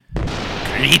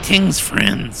Greetings,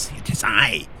 friends. It is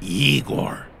I,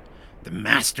 Igor, the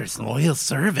Master's loyal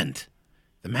servant.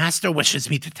 The Master wishes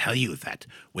me to tell you that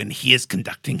when he is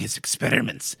conducting his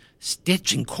experiments,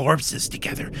 stitching corpses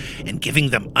together and giving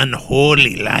them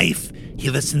unholy life, he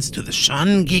listens to the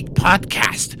Sean Geek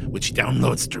podcast, which he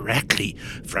downloads directly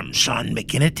from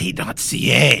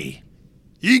SeanMcGinnity.ca.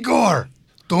 Igor,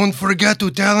 don't forget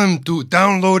to tell him to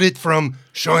download it from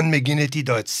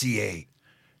SeanMcGinnity.ca.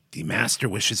 The Master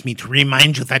wishes me to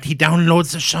remind you that he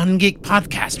downloads the Sean Geek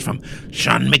podcast from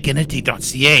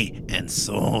SeanMcGinnity.ca, and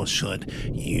so should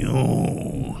you.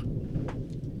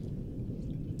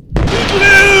 It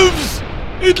lives!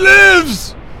 It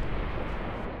lives!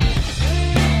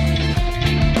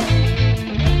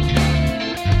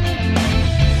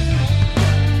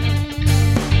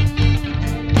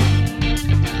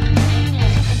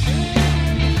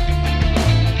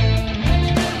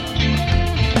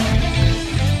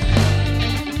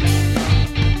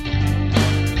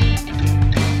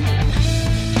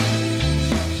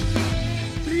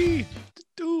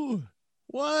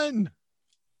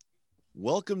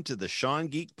 Welcome to the Sean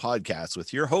Geek Podcast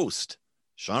with your host,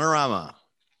 Seanorama,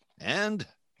 and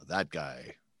that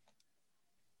guy.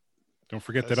 Don't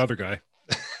forget that other guy.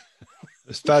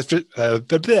 Fast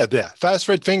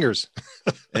Fred Fingers.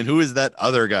 And who is that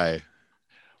other guy?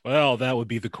 Well, that would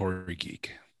be the Corey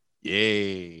Geek.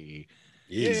 Yay.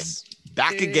 He's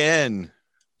back again.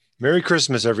 Merry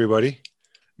Christmas, everybody.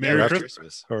 Merry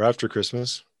Christmas. Or after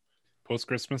Christmas.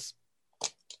 Post-Christmas.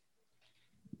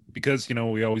 Because,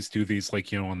 we always do these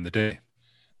on the day.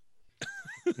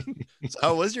 So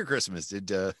how was your Christmas?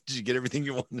 Did you get everything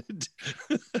you wanted?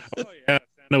 Oh, yeah.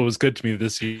 Santa was good to me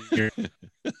this year.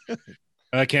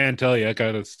 I can't tell you. I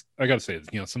gotta say,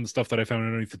 some of the stuff that I found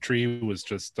underneath the tree was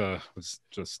just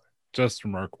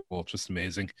remarkable, just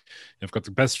amazing. I've got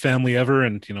the best family ever,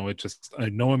 and I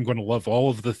know I'm going to love all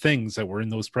of the things that were in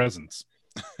those presents.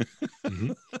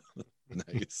 Mm-hmm.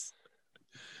 Nice.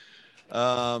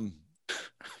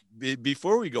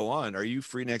 Before we go on, are you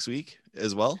free next week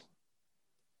as well?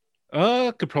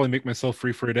 Could probably make myself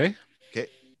free for a day. Okay.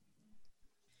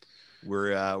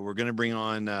 We're gonna bring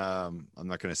on. I'm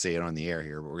not gonna say it on the air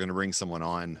here, but we're gonna bring someone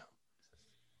on,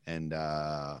 and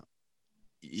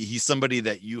he's somebody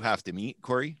that you have to meet,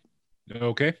 Corey.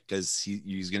 Okay. Because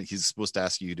he's supposed to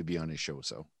ask you to be on his show.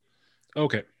 So.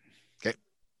 Okay.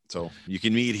 So you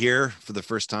can meet here for the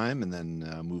first time, and then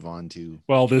move on to.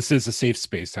 Well, this is a safe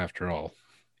space after all.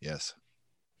 Yes.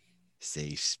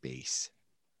 Safe space.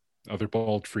 Other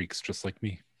bald freaks just like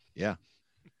me. Yeah.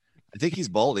 I think he's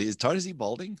balding. Is he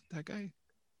balding? That guy?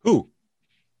 Who?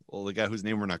 Well, the guy whose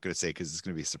name we're not going to say because it's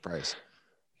going to be a surprise.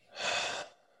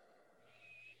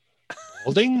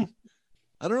 Balding?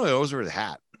 I don't know. He always wears a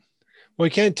hat. Well, I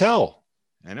can't tell.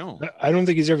 I know. I don't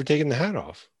think he's ever taken the hat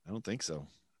off. I don't think so.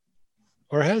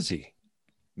 Or has he?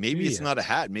 Maybe it's not a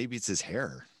hat. Maybe it's his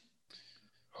hair.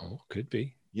 Oh, could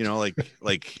be. Like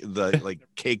the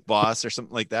Cake Boss or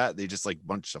something like that. They just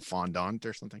bunch of fondant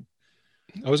or something.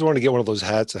 I always want to get one of those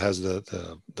hats that has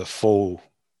the faux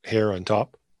hair on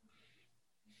top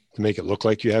to make it look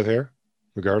like you have hair,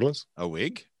 regardless. A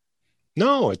wig?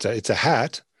 No, it's a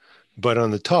hat, but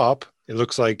on the top it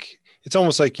looks like it's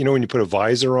almost like when you put a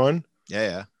visor on.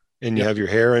 Yeah. And you have your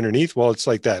hair underneath. Well, it's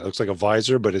like that. It looks like a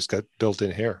visor, but it's got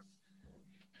built-in hair.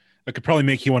 I could probably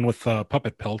make you one with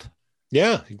puppet pelt.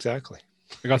 Yeah, exactly.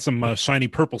 I got some shiny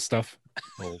purple stuff.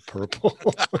 Oh, purple.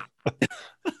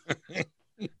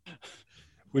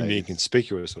 Wouldn't be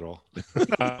inconspicuous at all.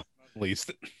 At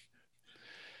least.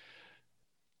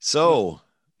 So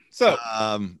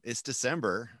it's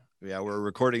December. Yeah, we're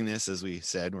recording this, as we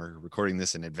said, we're recording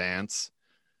this in advance.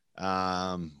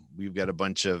 We've got a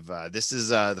bunch of this is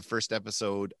the first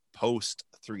episode post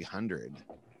 300.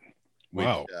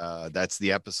 Wow. That's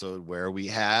the episode where we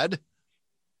had.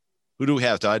 Who do we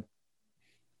have, Todd?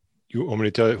 You want me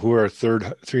to tell you who our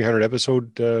third 300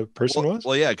 episode person was?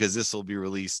 Well, yeah, because this will be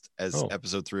released as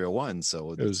episode 301,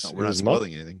 so we're not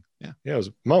spoiling anything. Yeah, it was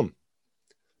Mum.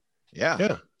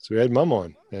 Yeah. So we had Mum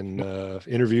on and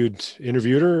interviewed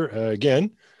her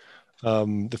again.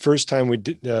 The first time we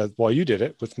did, while you did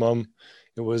it with Mum,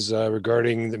 it was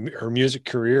regarding her music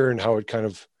career and how it kind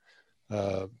of,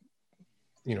 how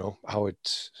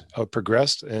it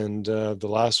progressed. And the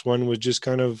last one was just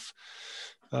kind of,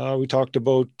 we talked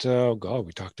about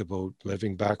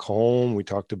living back home. We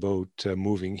talked about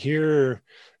moving here,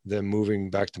 then moving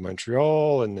back to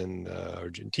Montreal, and then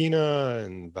Argentina,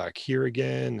 and back here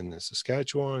again, and then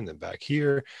Saskatchewan, and then back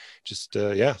here. Just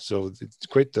so it's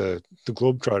quite the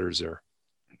globetrotters there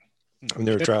when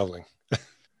they're traveling.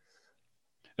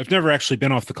 I've never actually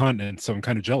been off the continent, so I'm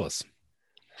kind of jealous.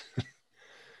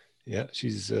 Yeah,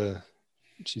 she's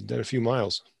done a few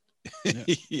miles.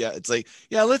 Yeah, it's like,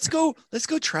 yeah, let's go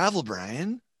travel,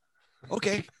 Brian.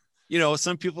 Okay.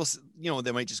 Some people,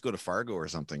 they might just go to Fargo or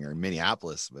something, or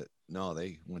Minneapolis, but no,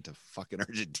 they went to fucking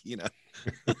Argentina.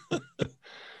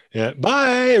 Yeah.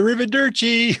 Bye,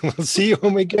 Arrivederci. We'll see you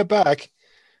when we get back.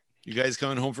 You guys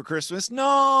coming home for Christmas?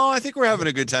 No, I think we're having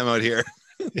a good time out here.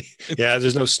 Yeah,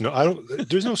 there's no snow.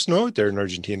 There's no snow out there in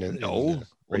Argentina. No,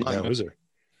 right now, is there?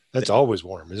 That's always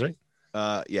warm, isn't it?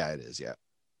 Yeah, it is. Yeah,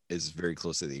 it's very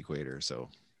close to the equator, so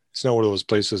it's not one of those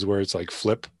places where it's like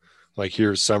flip. Like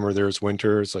here's summer, there's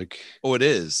winter. It's like, oh, it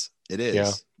is.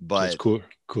 Yeah, but so it's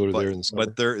cooler there in summer.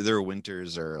 But their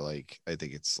winters are like, I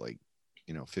think it's like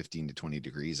 15 to 20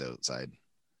 degrees outside.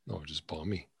 Oh, just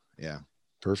balmy. Yeah,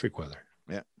 perfect weather.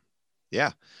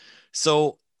 Yeah.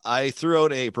 So I threw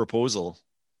out a proposal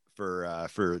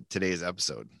for today's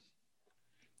episode.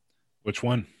 Which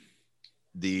one?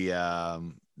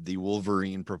 The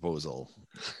Wolverine proposal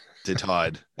to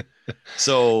Todd.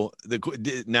 So we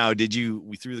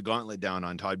threw the gauntlet down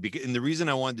on Todd, and the reason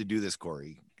I wanted to do this,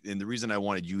 Corey, and the reason I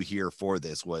wanted you here for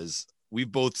this was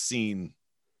we've both seen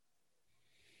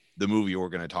the movie we're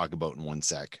going to talk about in one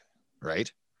sec, right?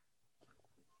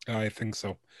 I think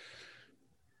so.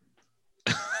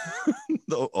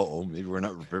 Maybe we're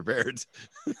not prepared.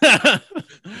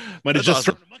 Might have just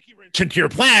thrown a monkey wrench into your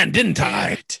plan, didn't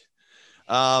I?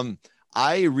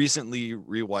 I recently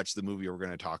rewatched the movie we're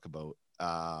going to talk about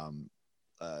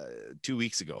 2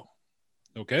 weeks ago.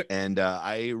 Okay. And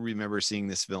I remember seeing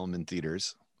this film in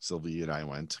theaters. Sylvie and I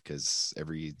went because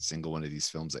every single one of these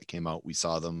films that came out, we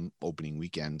saw them opening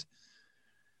weekend,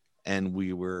 and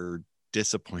we were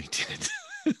disappointed.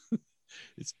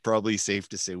 It's probably safe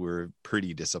to say we're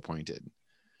pretty disappointed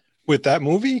with that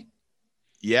movie.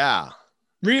 Yeah.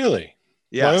 Really?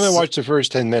 Yeah. Well, I only watched the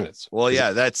first 10 minutes. Well,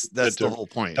 yeah, that's the whole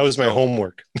point. That was my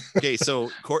homework. Okay, so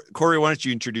Corey, why don't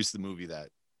you introduce the movie that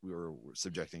we were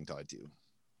subjecting Todd to?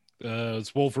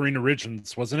 It's Wolverine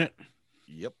Origins, wasn't it?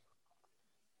 Yep,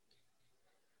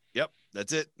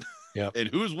 that's it. Yeah. And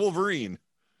who's Wolverine?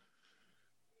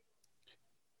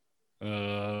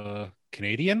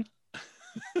 Canadian?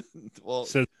 Well,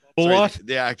 sorry,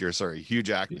 the actor, Hugh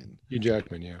Jackman. Hugh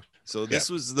Jackman, yeah. So this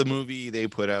was the movie they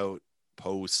put out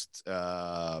post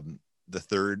the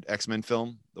third X-Men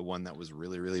film, the one that was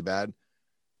really, really bad.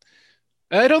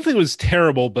 I don't think it was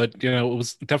terrible, but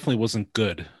it definitely wasn't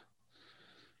good.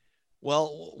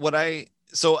 Well, I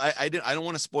don't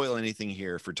want to spoil anything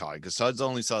here for Todd, because Todd's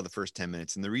only saw the first 10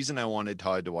 minutes. And the reason I wanted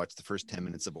Todd to watch the first 10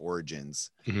 minutes of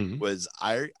Origins was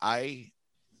I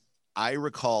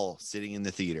recall sitting in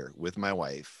the theater with my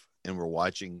wife, and we're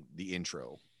watching the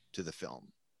intro to the film.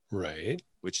 Right.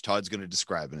 Which Todd's going to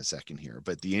describe in a second here.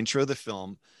 But the intro of the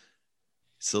film,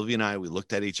 Sylvia and I, we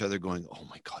looked at each other going, oh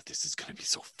my God, this is going to be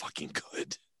so fucking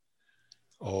good.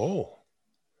 Oh.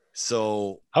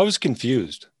 So I was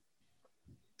confused.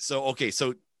 So, okay.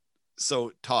 So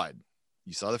Todd,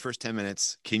 you saw the first 10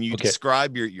 minutes. Can you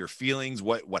describe your feelings?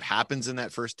 What happens in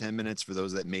that first 10 minutes for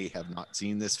those that may have not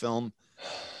seen this film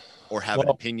or have an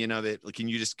opinion of it? Can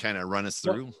you just kind of run us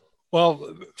through?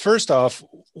 Well, first off,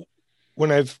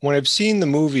 when I've seen the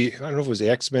movie, I don't know if it was the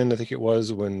X-Men, I think it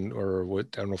was I don't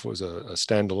know if it was a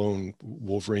standalone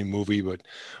Wolverine movie, but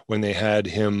when they had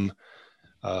him,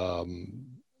 kind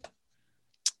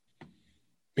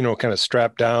of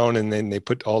strapped down, and then they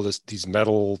put all these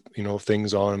metal,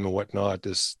 things on him and whatnot,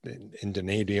 this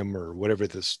indonadium or whatever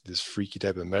this freaky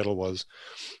type of metal was.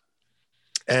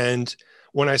 And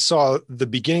when I saw the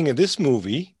beginning of this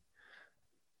movie,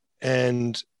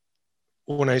 and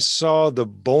when I saw the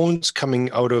bones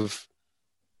coming out of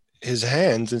his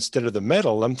hands instead of the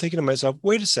metal, I'm thinking to myself,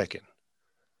 wait a second.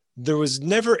 There was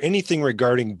never anything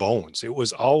regarding bones. It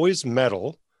was always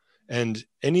metal. And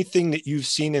anything that you've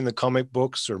seen in the comic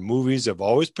books or movies have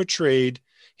always portrayed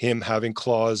him having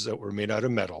claws that were made out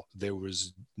of metal. There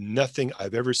was nothing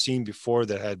I've ever seen before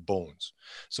that had bones.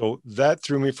 So that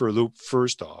threw me for a loop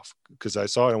first off, because I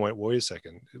saw it and went, wait a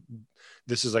second,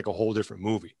 this is like a whole different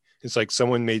movie. It's like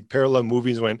someone made parallel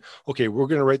movies and went, okay, we're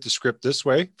going to write the script this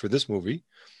way for this movie,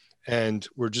 and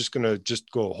we're just going to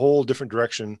go a whole different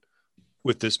direction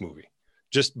with this movie,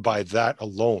 just by that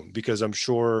alone, because I'm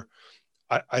sure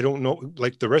I don't know,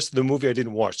 like the rest of the movie I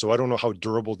didn't watch, so I don't know how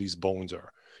durable these bones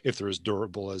are, if they're as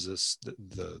durable as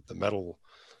the metal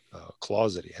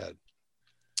claws that he had.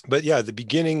 But yeah, the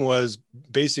beginning was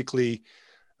basically,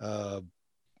 I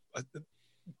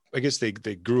guess they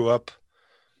grew up,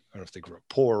 I don't know if they grew up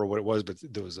poor or what it was, but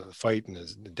there was a fight and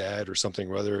his dad or something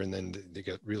or other, and then they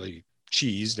got really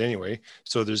cheesed anyway.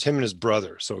 So there's him and his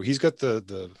brother. So he's got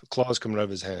the claws coming out of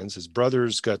his hands. His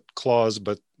brother's got claws,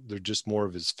 but they're just more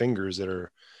of his fingers that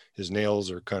are, his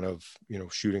nails are kind of,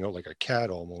 shooting out like a cat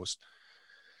almost.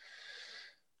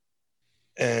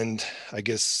 And I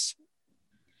guess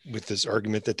with this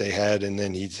argument that they had, and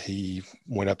then he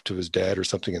went up to his dad or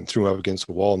something and threw him up against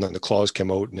the wall, and then the claws came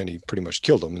out, and then he pretty much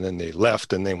killed him. And then they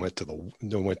left, and they went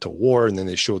to war, and then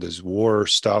they showed this war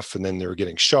stuff, and then they were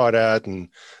getting shot at, and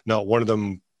not one of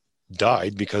them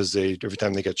died because every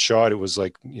time they got shot, it was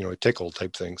like a tickle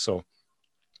type thing. So,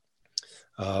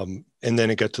 and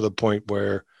then it got to the point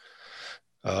where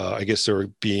I guess they were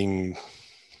being,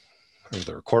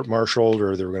 they were court-martialed,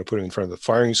 or they were going to put him in front of the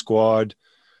firing squad.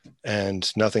 And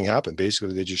nothing happened.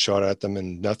 Basically, they just shot at them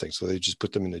and nothing. So they just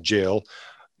put them in the jail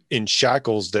in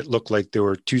shackles that looked like they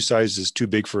were 2 sizes too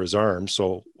big for his arm.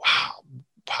 So wow,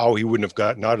 how he wouldn't have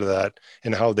gotten out of that,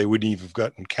 and how they wouldn't even have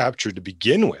gotten captured to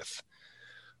begin with,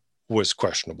 was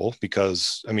questionable,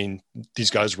 because I mean, these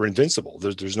guys were invincible.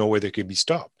 There's no way they could be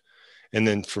stopped. And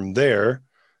then from there,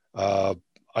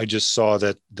 I just saw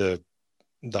that the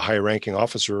high-ranking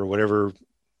officer or whatever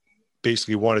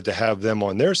basically wanted to have them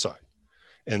on their side.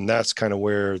 And that's kind of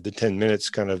where the 10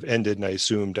 minutes kind of ended. And I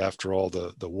assumed after all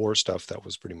the war stuff, that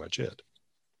was pretty much it.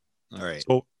 All right.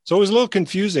 So it was a little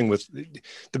confusing. With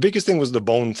the biggest thing was the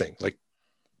bone thing. Like,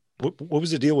 what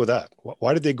was the deal with that?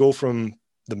 Why did they go from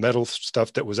the metal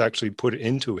stuff that was actually put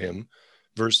into him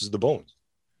versus the bones?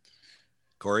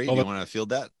 Corey, do you want to field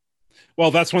that? Well,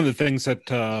 that's one of the things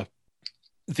that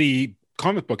the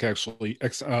comic book actually,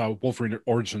 Wolverine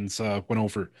Origins, went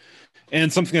over,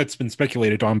 and something that's been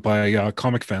speculated on by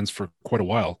comic fans for quite a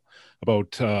while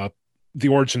about the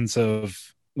origins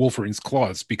of Wolverine's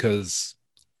claws, because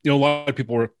a lot of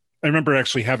people were. I remember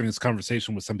actually having this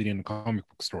conversation with somebody in a comic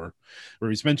book store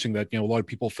where he's mentioning that a lot of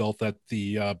people felt that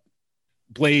the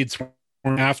blades were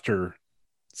after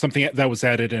something that was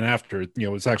added, and after it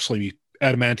was actually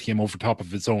adamantium over top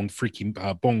of his own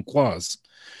freaking bone claws.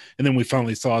 And then we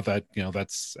finally saw that,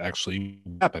 that's actually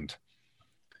what happened.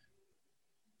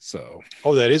 So.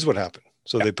 Oh, that is what happened.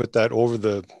 So yeah. They put that over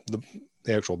the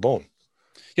actual bone.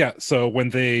 Yeah. So when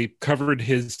they covered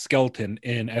his skeleton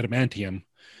in adamantium,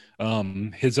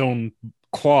 his own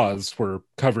claws were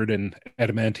covered in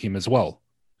adamantium as well.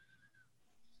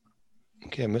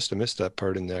 Okay. I must have missed that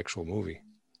part in the actual movie.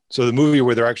 So the movie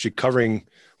where they're actually covering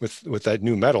with that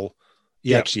new metal,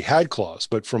 he actually had claws,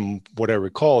 but from what I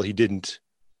recall, he didn't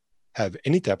have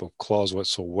any type of claws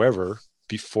whatsoever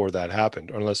before that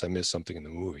happened, unless I missed something in the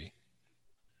movie,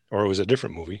 or it was a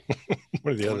different movie.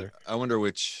 One or the other. I wonder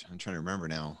which. I'm trying to remember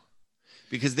now,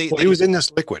 because he was in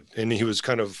this liquid, and he was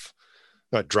kind of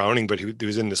not drowning, but he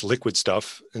was in this liquid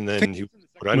stuff, and then he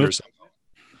put under somehow.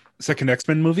 Second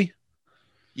X-Men movie.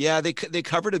 Yeah, they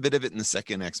covered a bit of it in the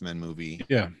second X-Men movie.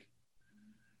 Yeah.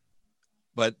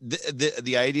 But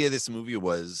the idea of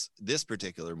this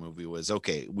particular movie was,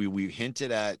 okay, we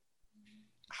hinted at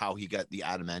how he got the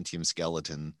adamantium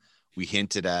skeleton. We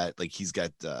hinted at like he's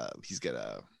got a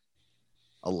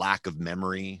lack of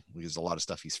memory. There's a lot of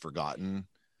stuff he's forgotten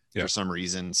for some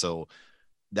reason. So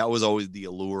that was always the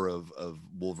allure of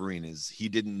Wolverine, is he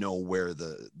didn't know where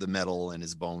the metal and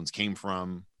his bones came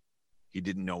from. He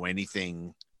didn't know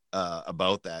anything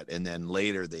about that. And then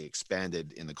later they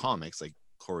expanded in the comics, like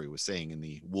Corey was saying, in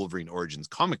the Wolverine Origins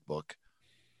comic book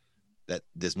that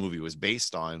this movie was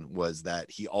based on, was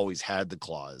that he always had the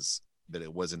claws, but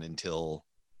it wasn't until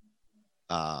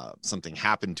something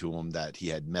happened to him that he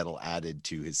had metal added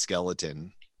to his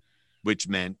skeleton, which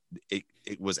meant it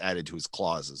was added to his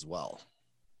claws as well.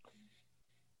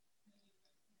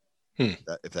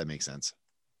 If that makes sense.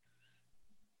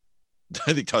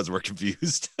 I think Todd's more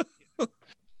confused.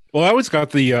 Well, I always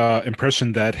got the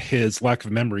impression that his lack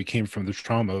of memory came from the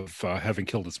trauma of having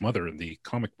killed his mother in the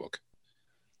comic book.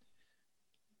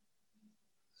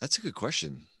 That's a good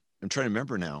question. I'm trying to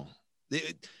remember now.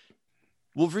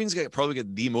 Wolverine's probably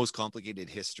got the most complicated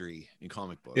history in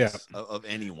comic books of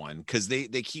anyone, because they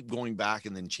keep going back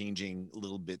and then changing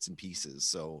little bits and pieces.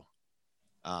 So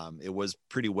it was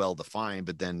pretty well defined,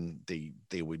 but then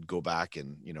they would go back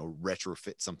and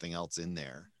retrofit something else in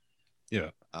there.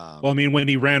 Yeah. Well, I mean, when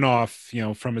he ran off,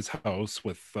 from his house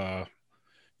with, the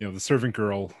servant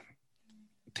girl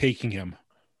taking him,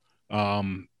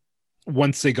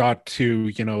 once they got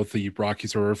to, the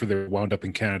Rockies or wherever they wound up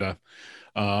in Canada,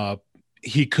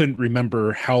 he couldn't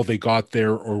remember how they got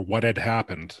there or what had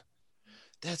happened.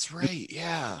 That's right.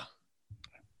 Yeah.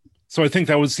 So I think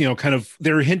that was, kind of,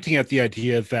 they were hinting at the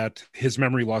idea that his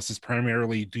memory loss is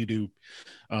primarily due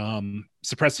to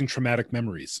suppressing traumatic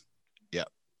memories. Yeah.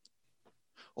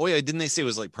 Oh yeah, didn't they say it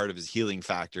was like part of his healing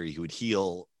factor? He would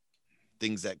heal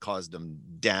things that caused him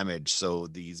damage. So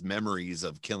these memories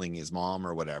of killing his mom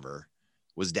or whatever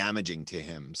was damaging to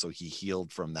him. So he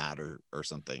healed from that or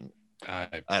something.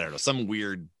 I don't know, some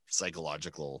weird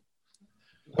psychological.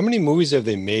 How many movies have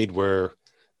they made where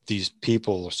these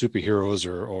people, superheroes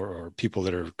or people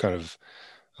that are kind of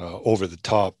over the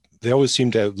top, they always seem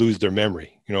to lose their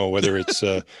memory, you know, whether it's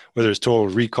Total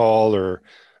Recall or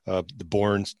the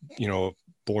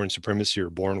Born Supremacy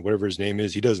or Born, whatever his name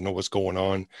is, he doesn't know what's going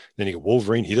on. Then you get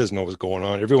Wolverine, he doesn't know what's going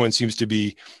on. Everyone seems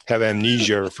to have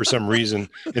amnesia for some reason.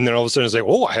 And then all of a sudden it's like,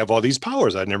 oh, I have all these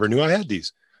powers. I never knew I had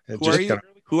these.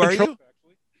 Who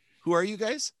are you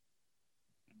guys?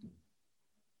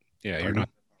 Yeah, you're not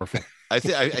powerful. I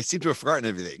seem to have forgotten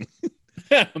everything.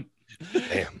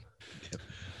 Damn.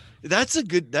 That's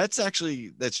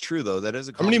true though. That is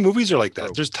a. How many movies are like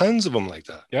that? There's tons of them like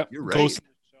that. Yeah, you're right. Ghost in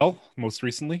the Shell, most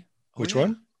recently. Which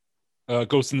one?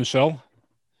 Ghost in the Shell.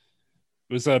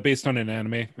 It was based on an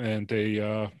anime and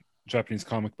a Japanese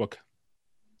comic book.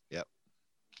 Yep.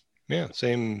 Yeah,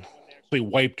 same. Actually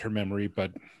wiped her memory,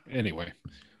 but anyway.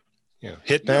 Yeah,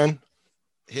 Hitman.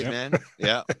 Hitman.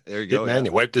 Yeah, there you go. Hitman, he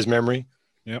wiped his memory.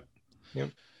 Yep.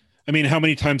 Yep. I mean, how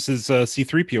many times has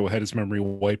C-3PO had his memory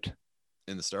wiped?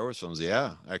 In the Star Wars films,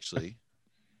 yeah, actually.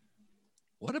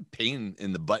 What a pain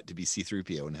in the butt to be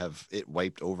C-3PO and have it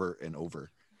wiped over and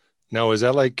over. Now, is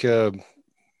that like,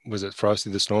 was it Frosty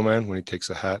the Snowman when he takes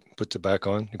a hat, puts it back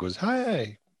on? He goes, hi.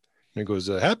 And he goes,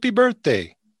 happy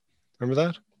birthday. Remember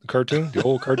that? The cartoon, the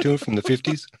old cartoon from the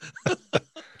 50s?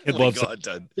 It loves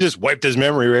it. He just wiped his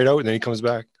memory right out and then he comes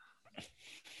back.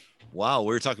 Wow, we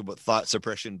were talking about thought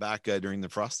suppression back during the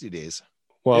Frosty days.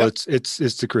 Well, Yep.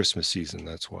 it's the Christmas season.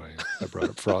 That's why I brought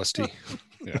up Frosty.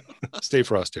 Yeah. Stay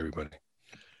frosty, everybody.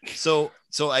 So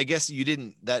I guess you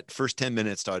didn't, that first 10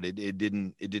 minutes, Todd, it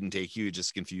didn't take you, it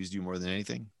just confused you more than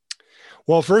anything.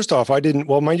 Well, first off,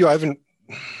 mind you, I haven't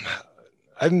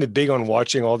been big on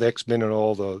watching all the X-Men and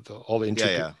all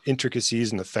the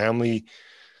intricacies and the family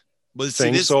things.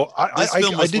 So this film was I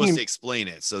supposed didn't to explain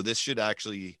it. So this should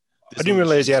actually. I didn't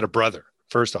realize he had a brother,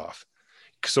 first off.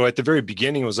 So at the very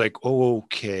beginning, it was like, oh,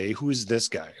 okay, who is this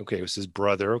guy? Okay, it was his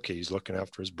brother. Okay, he's looking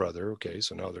after his brother. Okay,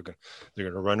 so now they're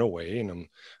gonna run away, and I'm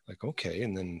like, okay,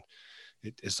 and then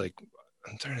it's like,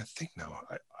 I'm trying to think now.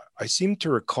 I seem to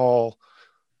recall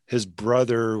his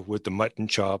brother with the mutton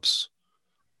chops,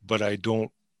 but I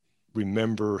don't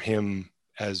remember him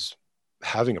as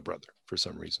having a brother for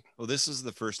some reason. Well, this is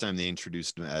the first time they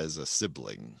introduced him as a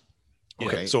sibling.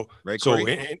 Okay, right, so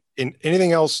in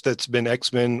anything else that's been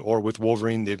X-Men or with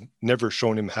Wolverine, they've never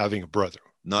shown him having a brother.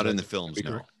 Not in the films,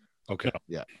 no. Okay.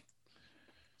 Yeah.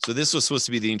 So this was supposed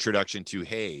to be the introduction to,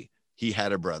 hey, he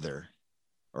had a brother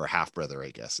or a half brother, I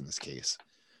guess, in this case.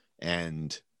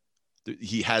 And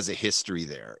he has a history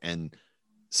there. And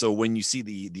so when you see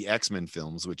the X-Men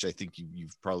films, which I think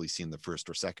you've probably seen the first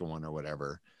or second one or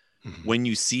whatever, mm-hmm. When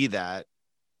you see that,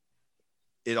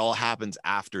 it all happens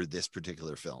after this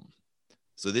particular film.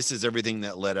 So this is everything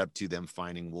that led up to them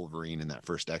finding Wolverine in that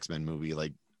first X-Men movie.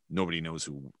 Like, nobody knows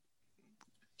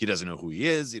he doesn't know who he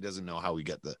is. He doesn't know how he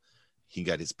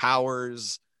got his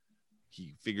powers.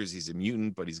 He figures he's a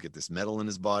mutant, but he's got this metal in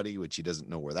his body, which he doesn't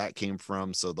know where that came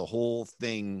from. So the whole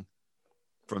thing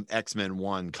from X-Men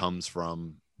 1 comes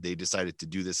from, they decided to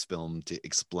do this film to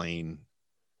explain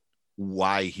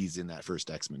why he's in that first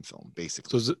X-Men film,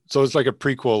 basically. So it's like a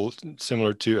prequel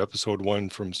similar to episode 1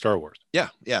 from Star Wars. Yeah,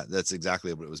 that's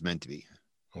exactly what it was meant to be.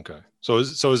 Okay. So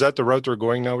is that the route they're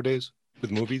going nowadays with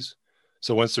movies?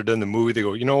 So once they're done the movie, they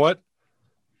go, you know what?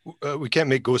 We can't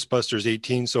make Ghostbusters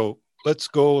 18, so let's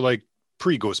go like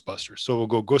pre-Ghostbusters. So we'll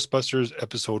go Ghostbusters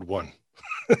episode 1.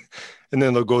 And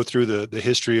then they'll go through the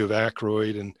history of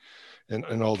Aykroyd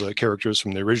and all the characters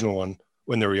from the original one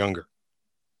when they were younger.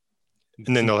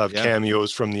 And then they'll have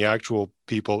cameos from the actual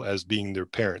people as being their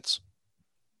parents.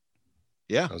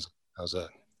 Yeah. How's that?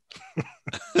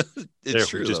 It's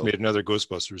true. We just made another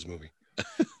Ghostbusters movie.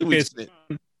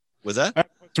 Was that? I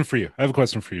have a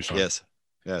question for you, Sean. Yes.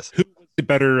 Who was the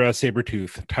better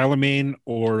Sabretooth, Tyler Mane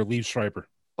or Liev Schreiber?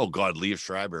 Oh, God, Liev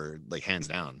Schreiber, like, hands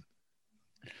down.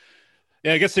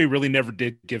 Yeah, I guess they really never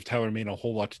did give Tyler Mane a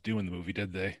whole lot to do in the movie,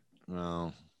 did they?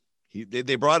 Well,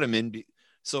 they brought him in.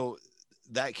 So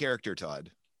that character, Todd,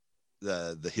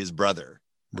 his brother,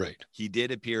 right? He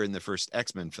did appear in the first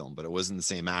X-Men film, but it wasn't the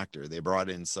same actor. They brought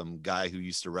in some guy who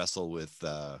used to wrestle with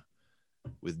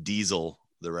Diesel,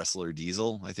 the wrestler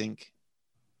Diesel, I think.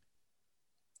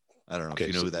 I don't know if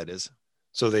you know who that is.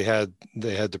 So they had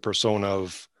the persona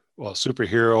of, well,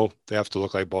 superhero. They have to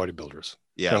look like bodybuilders.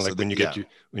 Yeah, kind of like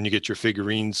when you get your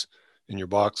figurines in your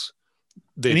box,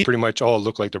 they pretty much all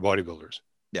look like they're bodybuilders.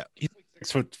 Yeah, he's like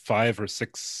 6'5" or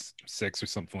 6'6" or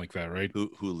something like that, right? Who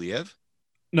Liev?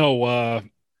 No,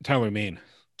 Tyler Mane.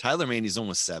 Tyler Mane, he's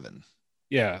almost 7.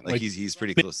 Yeah, like he's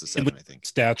pretty close to 7, I think.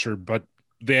 Stature, but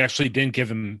they actually didn't give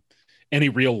him any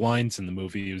real lines in the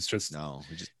movie. It was just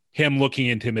him looking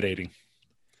intimidating.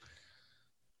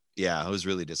 Yeah, it was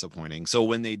really disappointing. So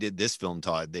when they did this film,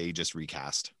 Todd, they just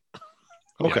recast.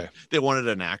 Okay. Yeah, they wanted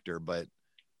an actor, but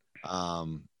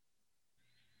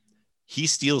he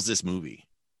steals this movie.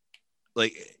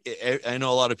 Like, I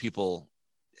know a lot of people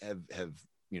have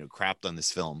crapped on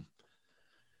this film,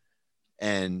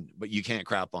 but you can't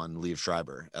crap on Liev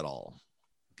Schreiber at all.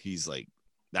 He's like,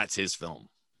 that's his film,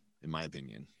 in my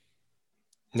opinion.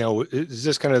 Now, is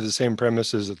this kind of the same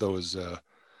premise as those?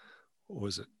 What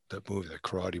was it, that movie, that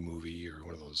karate movie, or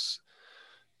one of those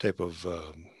type of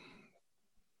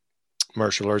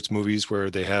martial arts movies where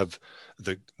they have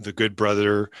the good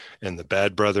brother and the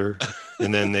bad brother,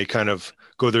 and then they kind of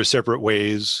go their separate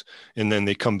ways, and then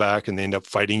they come back and they end up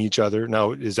fighting each other?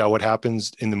 Now, is that what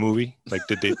happens in the movie? Like,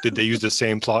 did they use the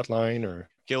same plot line? Or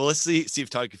okay, well, let's see if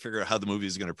Todd can figure out how the movie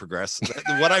is going to progress.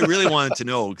 What I really wanted to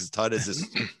know, because Todd has this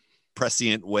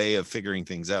prescient way of figuring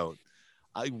things out,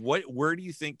 where do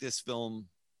you think this film,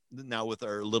 now with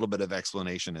our little bit of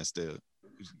explanation as to,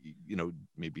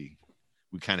 maybe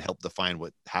we kind of help define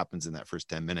what happens in that first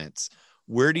 10 minutes.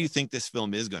 Where do you think this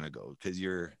film is going to go? Because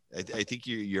I think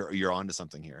you're onto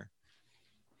something here.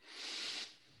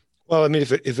 Well, I mean,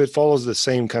 if it follows the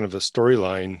same kind of a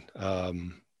storyline, I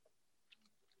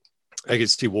could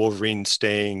see Wolverine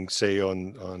staying, say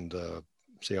on the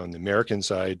American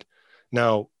side.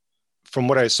 Now, from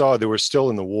what I saw, they were still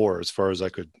in the war, as far as I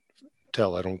could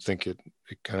tell. I don't think it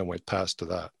kind of went past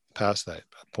that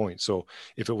point. So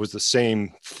if it was the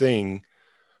same thing,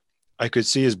 I could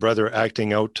see his brother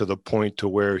acting out to the point to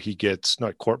where he gets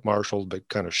not court-martialed, but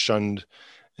kind of shunned.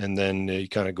 And then he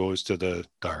kind of goes to the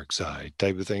dark side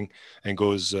type of thing and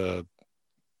goes, I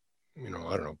don't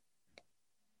know,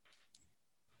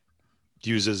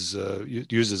 uses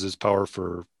his power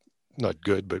for not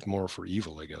good, but more for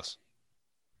evil, I guess.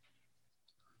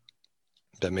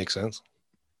 That makes sense?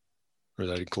 Or is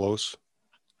that close?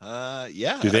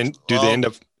 Yeah. Do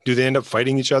they end up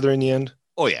fighting each other in the end?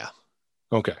 Oh yeah.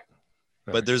 Okay.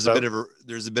 But there's a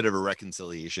bit of a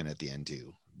reconciliation at the end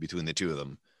too, between the two of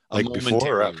them. Like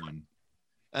before or after?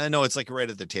 No, it's like right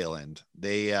at the tail end.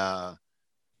 They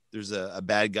there's a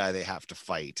bad guy they have to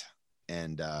fight,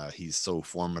 and he's so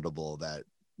formidable that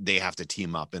they have to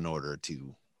team up in order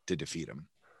to defeat him.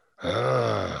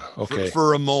 Okay.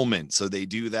 For a moment. So they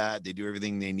do that. They do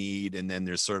everything they need, and then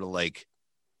there's sort of like,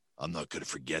 I'm not going to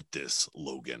forget this,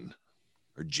 Logan,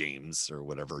 or James, or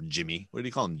whatever. Jimmy. What do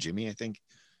you call him? Jimmy, I think.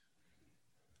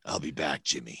 I'll be back,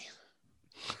 Jimmy.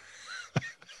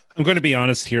 I'm going to be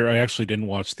honest here. I actually didn't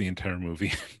watch the entire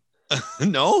movie.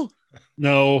 No,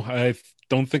 I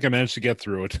don't think I managed to get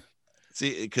through it.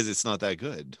 See, because it's not that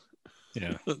good.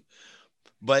 Yeah.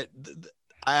 But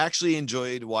I actually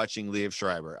enjoyed watching Liev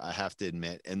Schreiber, I have to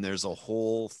admit. And there's a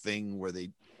whole thing where they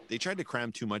tried to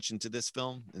cram too much into this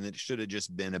film, and it should have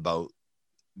just been about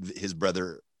his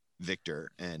brother Victor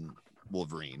and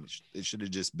Wolverine. It should have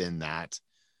just been that.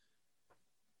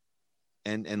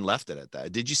 And left it at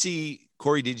that.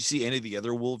 Corey, did you see any of the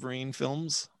other Wolverine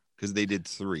films? Because they did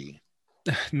 3.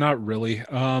 Not really.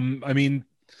 I mean,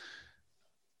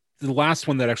 the last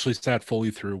one that actually sat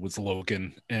fully through was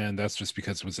Logan, and that's just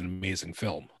because it was an amazing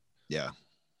film. Yeah.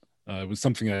 It was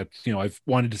something that, I've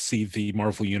wanted to see the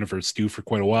Marvel Universe do for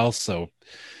quite a while. So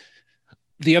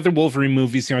the other Wolverine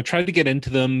movies, I tried to get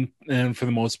into them, and for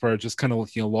the most part, just kind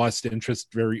of, lost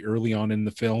interest very early on in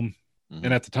the film. Mm-hmm.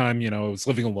 And at the time, I was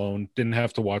living alone, didn't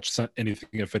have to watch anything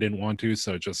if I didn't want to.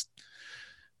 So just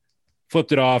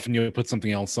flipped it off and put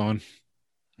something else on.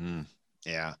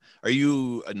 Yeah. Are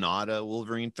you not a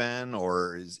Wolverine fan,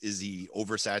 or is he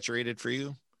oversaturated for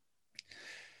you?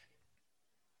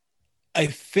 I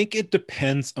think it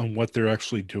depends on what they're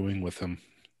actually doing with him.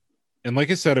 And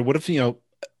like I said, I would have,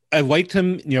 I liked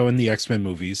him, in the X-Men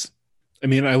movies. I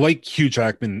mean, I like Hugh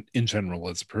Jackman in general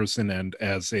as a person and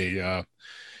as a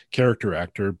character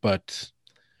actor, but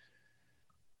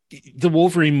the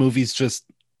Wolverine movies, just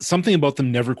something about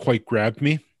them never quite grabbed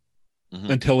me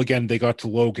until, again, they got to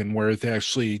Logan, where they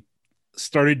actually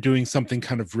started doing something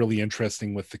kind of really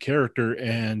interesting with the character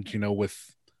and,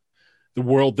 with the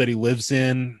world that he lives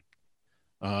in,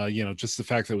 just the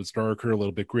fact that it was darker, a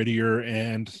little bit grittier,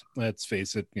 and let's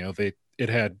face it, it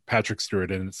had Patrick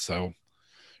Stewart in it, so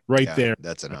there.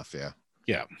 That's enough, yeah.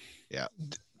 Yeah. Yeah.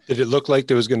 Did it look like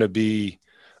there was going to be,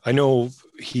 I know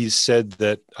he said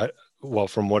that,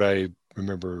 from what I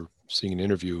remember seeing an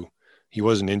interview, he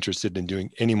wasn't interested in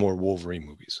doing any more Wolverine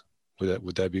movies.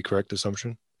 Would that be a correct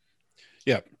assumption?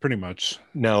 Yeah, pretty much.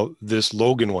 Now, this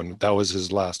Logan one, that was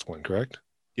his last one, correct?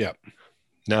 Yeah.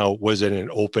 Now, was it an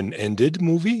open-ended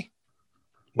movie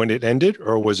when it ended,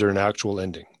 or was there an actual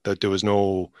ending? That there was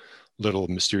no little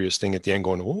mysterious thing at the end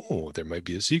going, oh, there might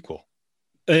be a sequel.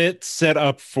 It set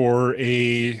up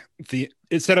a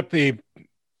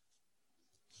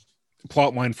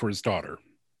plot line for his daughter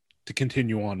to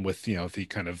continue on with, the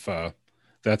kind of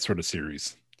that sort of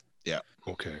series. Yeah.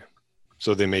 Okay.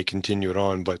 So they may continue it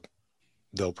on, but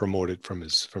they'll promote it from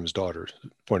his daughter's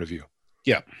point of view.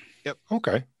 Yeah. Yep.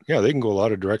 Okay. Yeah, they can go a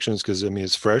lot of directions because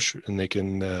it's fresh, and they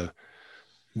can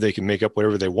make up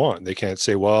whatever they want. They can't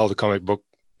say, well, the comic book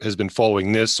has been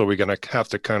following this, so we're gonna have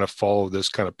to kind of follow this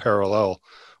kind of parallel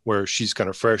where she's kind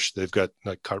of fresh. They've got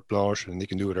like carte blanche, and they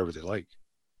can do whatever they like.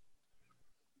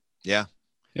 Yeah.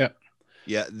 Yeah.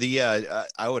 Yeah.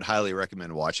 I would highly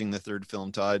recommend watching the third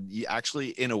film, Todd. You actually,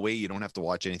 in a way, you don't have to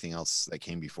watch anything else that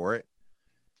came before it.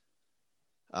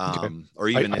 Okay. Or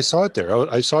even I saw it there.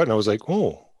 I saw it and I was like,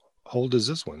 oh, how old is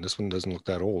this one? This one doesn't look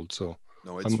that old. So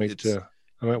no, I might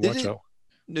watch out.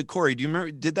 Corey, do you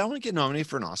remember? Did that one get nominated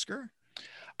for an Oscar?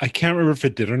 I can't remember if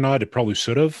it did or not. It probably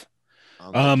should have.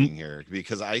 I'm looking here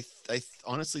because I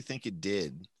honestly think it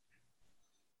did.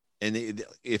 And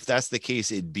if that's the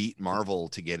case, it beat Marvel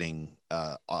to getting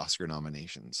Oscar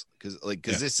nominations because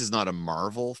this is not a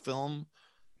Marvel film,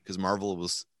 because Marvel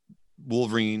was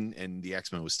Wolverine and the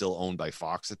X-Men was still owned by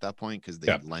Fox at that point because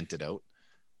they lent it out.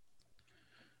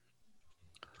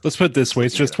 Let's put it this way: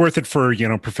 it's just worth it for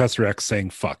Professor X saying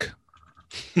 "fuck."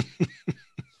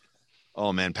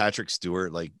 Oh man, Patrick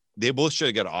Stewart, they both should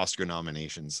have got Oscar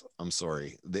nominations. I'm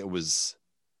sorry, it was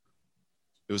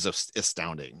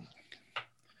astounding.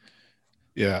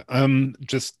 Yeah,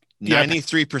 just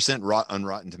 93% on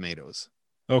Rotten Tomatoes.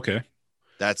 Okay,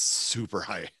 that's super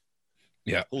high.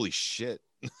 Yeah, holy shit,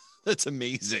 that's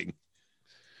amazing.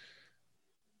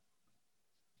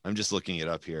 I'm just looking it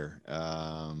up here.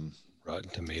 Rotten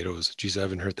Tomatoes. Geez, I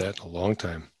haven't heard that in a long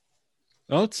time.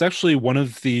 Well, it's actually one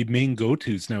of the main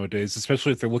go-tos nowadays,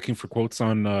 especially if they're looking for quotes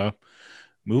on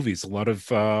movies. A lot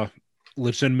of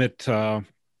legitimate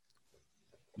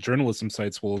journalism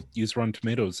sites will use Rotten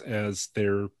Tomatoes as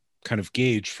their kind of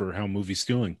gauge for how a movie's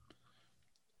doing.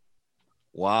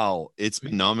 Wow, it's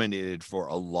been nominated for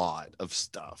a lot of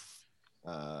stuff.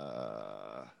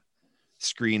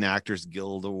 Screen Actors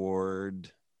Guild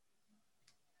Award.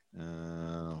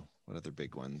 What other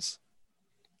big ones?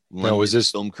 Now, was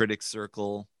this Film Critics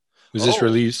Circle? Was this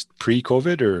released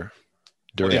pre-COVID or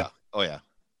during? Oh yeah.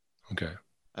 Okay.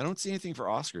 I don't see anything for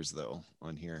Oscars though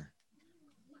on here.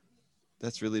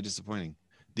 That's really disappointing.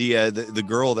 The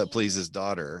girl that plays his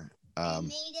daughter. They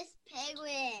made this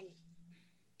penguin.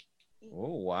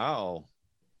 Oh wow.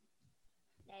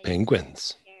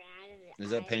 Penguins. Is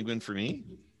that penguin for me?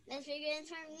 That's penguin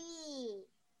for me.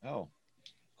 Oh,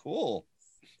 cool.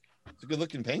 It's a good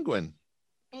looking penguin.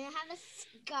 And I have a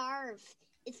scarf.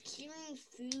 It's curing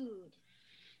food.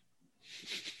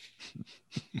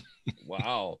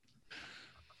 Wow.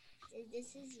 This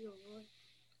is yours.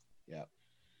 Yeah.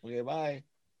 Okay, bye.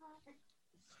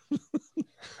 It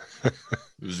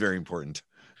was very important.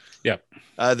 Yeah.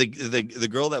 The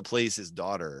girl that plays his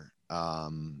daughter,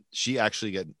 she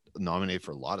actually got nominated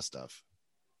for a lot of stuff.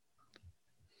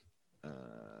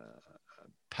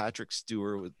 Patrick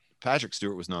Stewart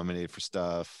was nominated for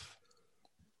stuff.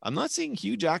 I'm not seeing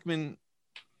Hugh Jackman.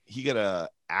 He got a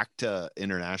ACTA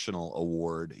International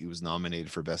Award. He was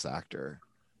nominated for Best Actor.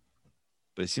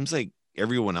 But it seems like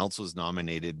everyone else was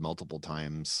nominated multiple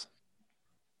times.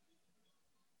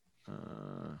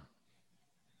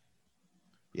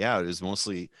 Yeah, it was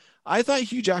mostly. I thought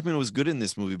Hugh Jackman was good in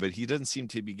this movie, but he doesn't seem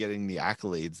to be getting the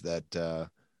accolades that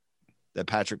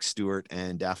Patrick Stewart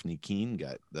and Daphne Keane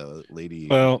got. The lady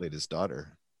who played his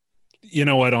daughter. You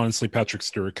know what? Honestly, Patrick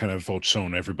Stewart kind of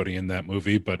outshone everybody in that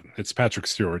movie, but it's Patrick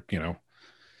Stewart.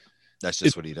 That's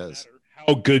just what he does.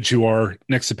 How good you are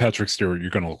next to Patrick Stewart, you're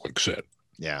going to look like shit.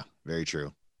 Yeah, very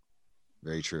true.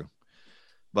 Very true.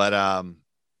 But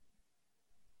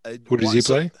who does he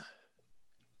play?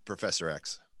 Professor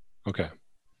X. Okay.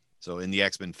 So in the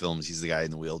X-Men films, he's the guy in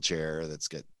the wheelchair that's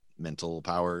got mental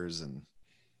powers and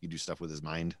he do stuff with his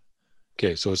mind.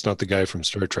 Okay, so it's not the guy from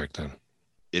Star Trek then.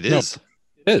 It is. No,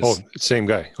 it is. Oh, same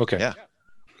guy. Okay. Yeah.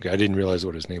 Okay, I didn't realize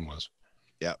what his name was.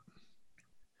 Yeah.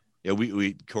 Yeah,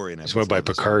 we Corey and I just went by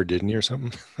Picard, didn't he, or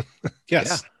something?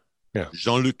 Yes. Yeah.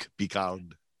 Jean-Luc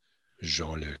Picard.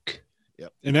 Jean-Luc.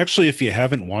 Yep. And actually, if you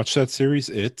haven't watched that series,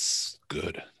 it's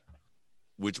good.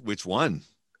 Which one?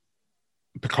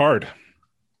 Picard.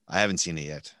 I haven't seen it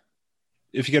yet.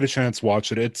 If you get a chance,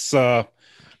 watch it. It's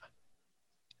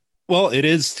Well, it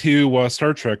is to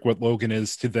Star Trek what Logan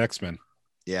is to the X-Men.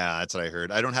 Yeah, that's what I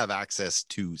heard. I don't have access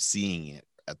to seeing it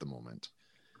at the moment.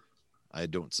 I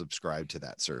don't subscribe to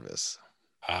that service.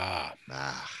 Ah.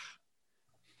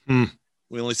 Hmm.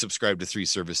 We only subscribe to 3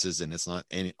 services, and it's not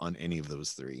on any of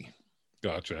those 3.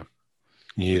 Gotcha.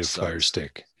 You need Which a fire sucks.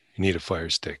 stick. You need a fire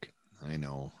stick. I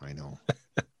know.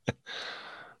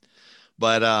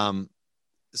 But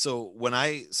so when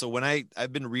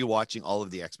I've been rewatching all of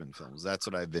the X-Men films. That's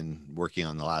what I've been working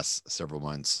on the last several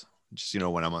months. Just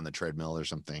when I'm on the treadmill or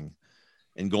something,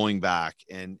 and going back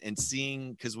and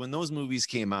seeing, because when those movies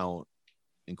came out,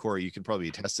 and Corey, you can probably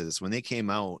attest to this, when they came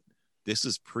out, this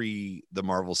is pre the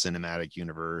Marvel Cinematic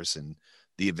Universe and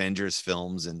the Avengers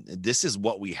films, and this is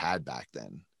what we had back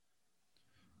then.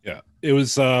 Yeah, it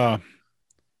was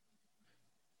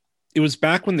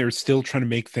back when they were still trying to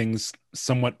make things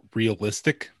somewhat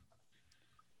realistic.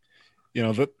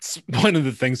 That's one of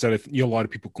the things that a lot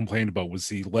of people complained about was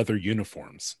the leather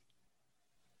uniforms,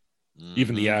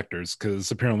 even the actors, because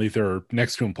apparently they're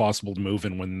next to impossible to move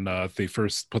in when they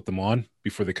first put them on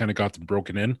before they kind of got them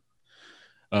broken in.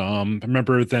 I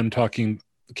remember them talking,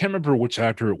 I can't remember which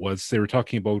actor it was. They were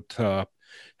talking about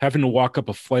having to walk up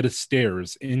a flight of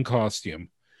stairs in costume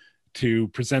to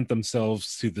present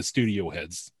themselves to the studio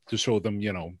heads to show them,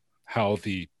 how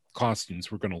the costumes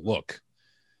were going to look.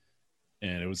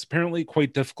 And it was apparently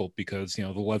quite difficult because, the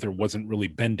leather wasn't really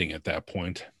bending at that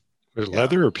point. Was it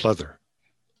leather or pleather?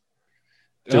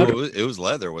 It was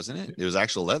leather, wasn't it? It was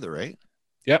actual leather, right?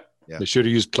 Yep. Yeah. They should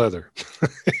have used pleather.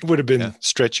 It would have been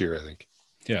stretchier, I think.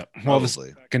 Yeah. Well, this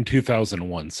Probably. back in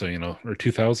 2001. So, or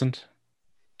 2000.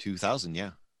 2000,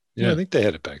 yeah. Yeah, I think they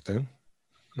had it back then.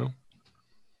 No.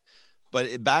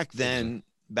 But back then,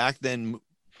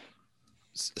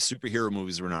 superhero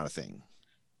movies were not a thing.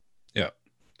 Yeah.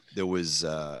 There was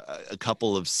a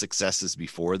couple of successes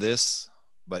before this,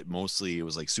 but mostly it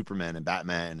was like Superman and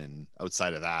Batman, and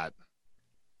outside of that,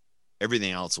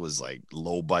 everything else was like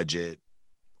low budget,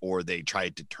 or they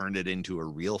tried to turn it into a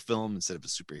real film instead of a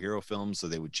superhero film, so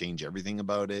they would change everything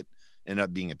about it, end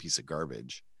up being a piece of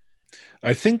garbage.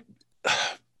 I think,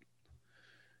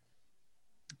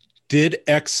 did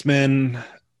X-Men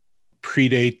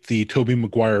predate the Tobey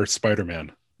Maguire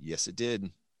Spider-Man? Yes, it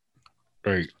did.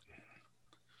 Right.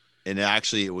 And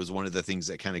actually, it was one of the things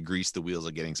that kind of greased the wheels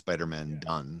of getting Spider-Man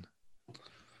done.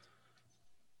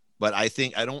 But I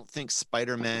don't think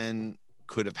Spider-Man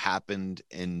could have happened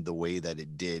in the way that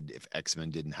it did if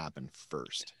X-Men didn't happen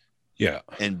first. Yeah.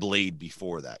 And Blade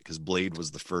before that, because Blade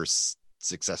was the first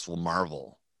successful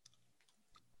Marvel.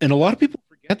 And a lot of people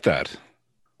forget that.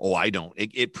 Oh, I don't.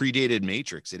 It predated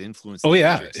Matrix. It influenced.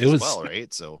 Matrix it was well,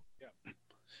 right? So.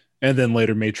 And then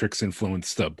later Matrix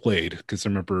influenced Blade, because I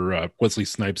remember Wesley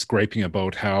Snipes griping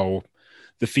about how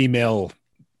the female,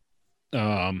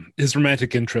 his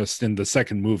romantic interest in the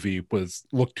second movie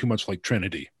looked too much like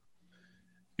Trinity.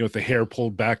 With the hair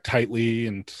pulled back tightly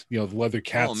and, the leather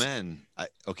cats. Oh, man. I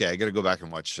got to go back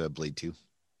and watch Blade 2.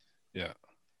 Yeah.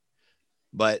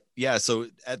 But yeah, so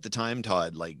at the time,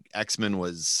 Todd, like X-Men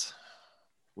was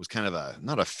kind of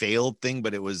not a failed thing,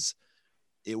 but it was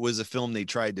a film they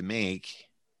tried to make.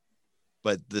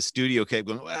 But the studio kept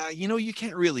going, well, you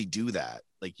can't really do that.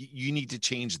 Like, you need to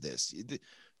change this.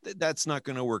 That's not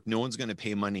going to work. No one's going to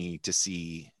pay money to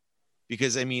see,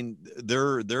 because I mean,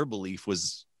 their belief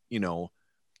was, no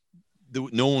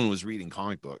one was reading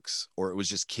comic books, or it was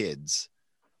just kids.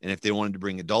 And if they wanted to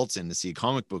bring adults in to see a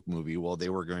comic book movie, well, they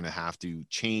were going to have to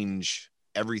change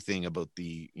everything about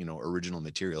the, original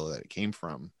material that it came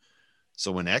from.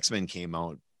 So when X-Men came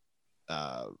out,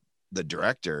 the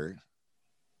director,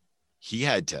 he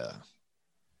had to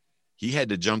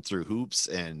jump through hoops,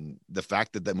 and the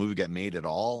fact that movie got made at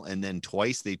all, and then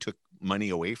twice they took money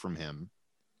away from him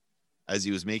as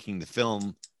he was making the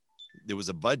film. There was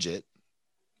a budget,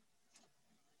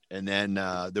 and then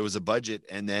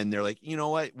they're like, you know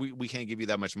what, we can't give you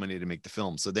that much money to make the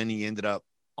film. So then he ended up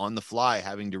on the fly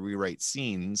having to rewrite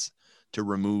scenes to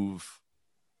remove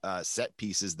set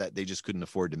pieces that they just couldn't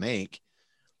afford to make.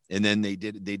 And then they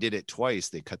did it twice.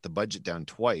 They cut the budget down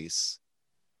twice.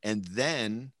 And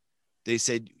then they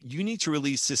said, you need to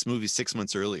release this movie 6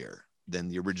 months earlier than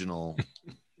the original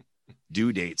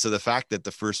due date. So the fact that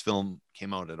the first film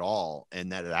came out at all,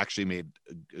 and that it actually made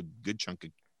a good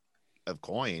chunk of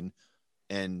coin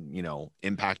and,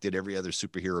 impacted every other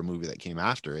superhero movie that came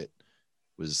after it,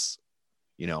 was,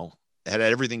 it had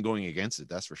everything going against it.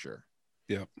 That's for sure.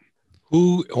 Yeah.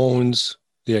 Who owns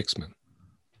the X-Men?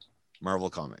 Marvel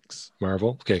Comics.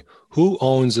 Marvel. Okay. Who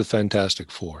owns the Fantastic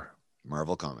Four?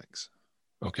 Marvel Comics.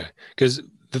 Okay. Because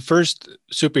the first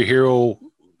superhero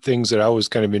things that I was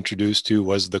kind of introduced to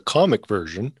was the comic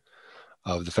version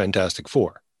of the Fantastic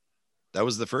Four. That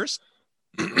was the first?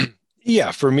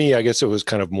 Yeah, for me, I guess it was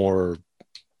kind of more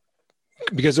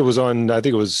because it was on, I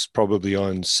think it was probably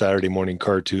on Saturday morning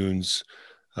cartoons,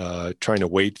 trying to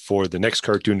wait for the next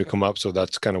cartoon to come up. So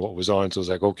that's kind of what was on. So I was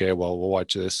like, okay, well, we'll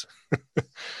watch this.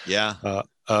 Yeah.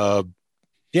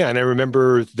 Yeah. And I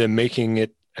remember them making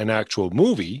it an actual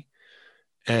movie,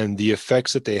 and the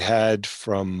effects that they had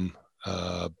from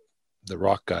the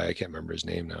rock guy, I can't remember his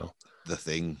name now. The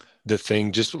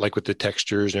thing, just like with the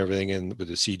textures and everything, and with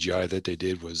the CGI that they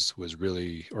did was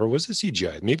really, or was it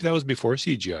CGI? Maybe that was before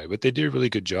CGI, but they did a really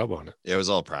good job on it. It was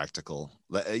all practical.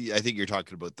 I think you're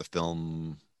talking about the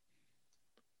film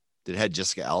that had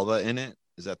Jessica Alba in it.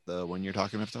 Is that the one you're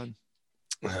talking about, Todd?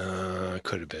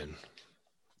 Could have been.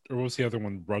 Or what was the other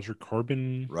one? Roger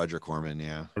Corman, yeah.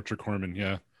 Roger Corman,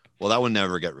 yeah. Well, that one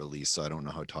never got released, so I don't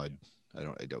know how Todd. I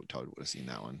doubt Todd would have seen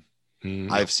that one.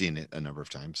 I've seen it a number of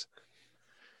times.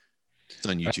 It's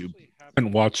on YouTube. I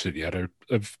haven't watched it yet.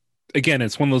 Again,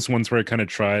 it's one of those ones where I kind of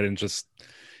tried and just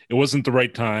it wasn't the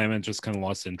right time and just kind of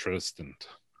lost interest. And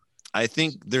I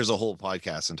think there's a whole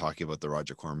podcast in talking about the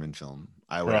Roger Corman film.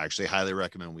 I would actually highly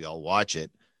recommend we all watch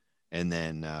it. And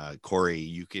then Corey,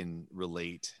 you can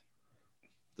relate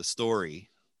the story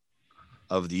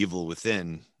of The Evil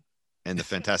Within and the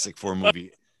Fantastic Four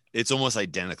movie. It's almost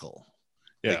identical.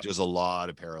 Yeah. Like, there's a lot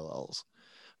of parallels.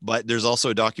 But there's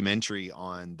also a documentary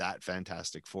on that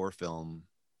Fantastic Four film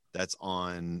that's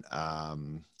on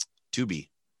Tubi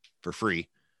for free.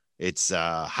 It's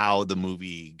how the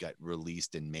movie got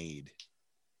released and made,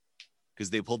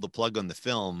 because they pulled the plug on the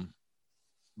film,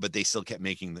 but they still kept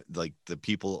making the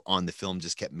people on the film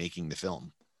just kept making the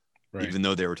film, right, even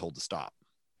though they were told to stop.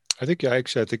 I think I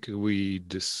thought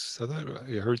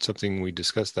I heard something, we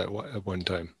discussed that at one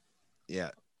time.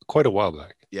 Yeah, quite a while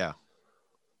back. Yeah,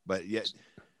 but yet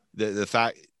the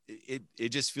fact it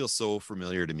just feels so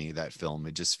familiar to me, that film.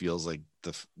 It just feels like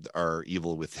our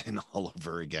Evil Within all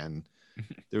over again.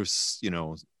 There's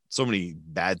so many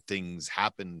bad things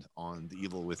happened on the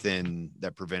Evil Within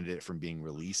that prevented it from being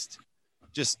released.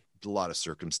 Just a lot of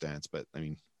circumstance, but I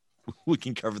mean, we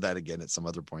can cover that again at some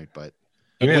other point. But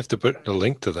you may have to put a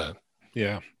link to that.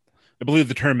 Yeah, I believe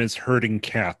the term is herding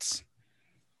cats.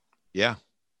 Yeah,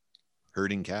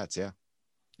 herding cats. Yeah.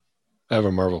 I have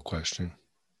a Marvel question.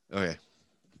 Okay.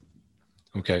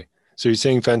 So you're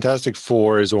saying Fantastic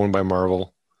Four is owned by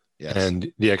Marvel, yes,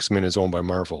 and the X-Men is owned by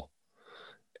Marvel.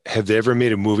 Have they ever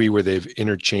made a movie where they've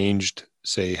interchanged,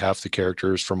 say, half the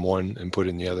characters from one and put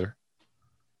in the other?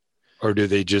 Or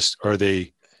are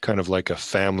they kind of like a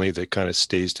family that kind of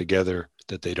stays together,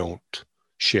 that they don't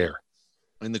share?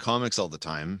 In the comics all the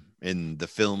time. In the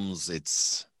films,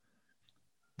 it's,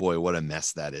 boy, what a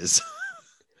mess that is.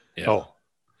 Yeah.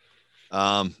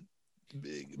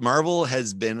 Marvel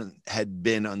had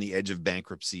been on the edge of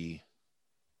bankruptcy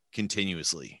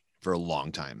continuously for a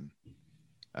long time,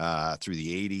 through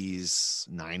the 80s,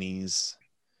 90s.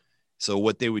 So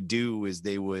what they would do is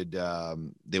they would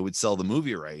sell the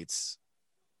movie rights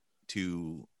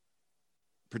to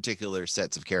particular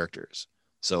sets of characters.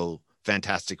 So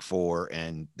Fantastic Four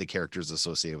and the characters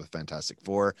associated with Fantastic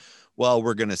Four. Well,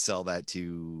 we're going to sell that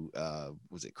to,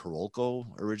 was it Carolco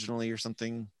originally or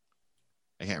something?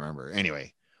 I can't remember.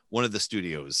 Anyway, one of the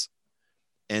studios.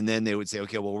 And then they would say,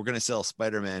 okay, well, we're going to sell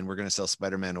Spider-Man. We're going to sell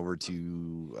Spider-Man over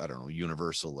to, I don't know,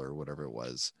 Universal or whatever it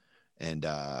was. And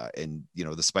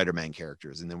the Spider-Man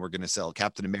characters. And then we're going to sell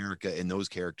Captain America and those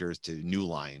characters to New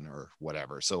Line or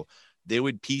whatever. So they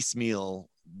would piecemeal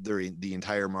the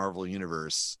entire Marvel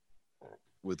universe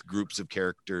with groups of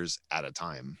characters at a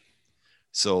time.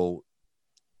 So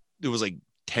there was like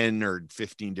 10 or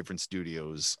 15 different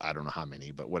studios. I don't know how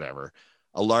many, but whatever.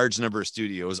 A large number of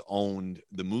studios owned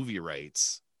the movie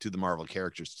rights to the Marvel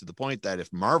characters, to the point that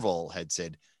if Marvel had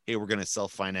said, hey, we're going to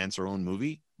self-finance our own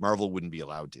movie, Marvel wouldn't be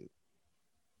allowed to.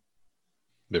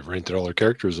 They've rented all their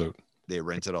characters out. They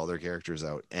rented all their characters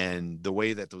out. And the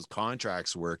way that those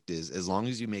contracts worked is, as long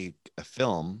as you make a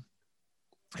film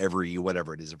every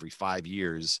 5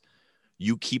 years,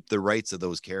 you keep the rights of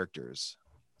those characters.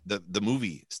 The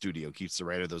movie studio keeps the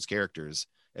right of those characters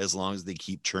as long as they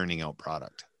keep churning out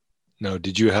product. Now,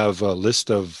 did you have a list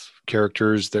of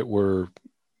characters that were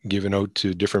given out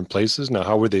to different places? Now,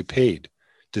 how were they paid?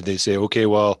 Did they say, okay,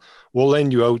 well, we'll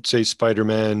lend you out, say,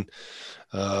 Spider-Man,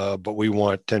 but we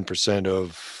want 10%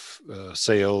 of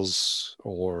sales,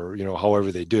 or,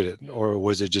 however they did it? Or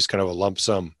was it just kind of a lump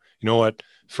sum? You know what?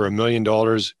 For $1 million,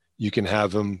 you can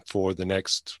have him for the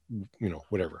next,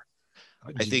 whatever.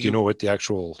 Do you know what the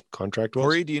actual contract was?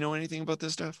 Corey, do you know anything about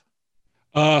this stuff?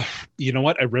 You know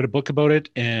what? I read a book about it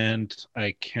and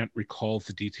I can't recall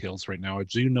the details right now. I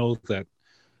do know that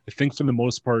I think for the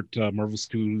most part, Marvel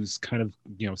Studios kind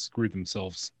of screwed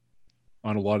themselves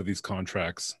on a lot of these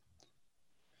contracts,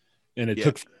 and it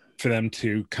took for them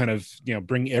to kind of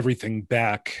bring everything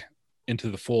back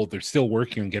into the fold. They're still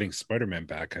working on getting Spider-Man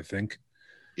back, I think.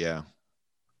 Yeah,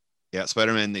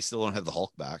 Spider-Man. They still don't have the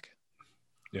Hulk back.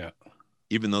 Yeah,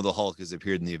 even though the Hulk has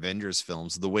appeared in the Avengers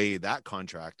films, the way that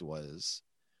contract was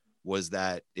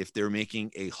that if they're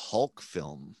making a Hulk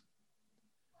film,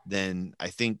 then I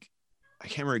can't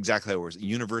remember exactly how it works.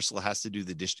 Universal has to do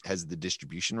has the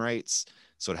distribution rights,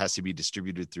 so it has to be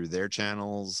distributed through their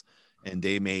channels, and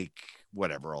they make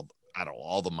whatever,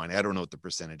 all the money. I don't know what the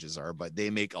percentages are, but they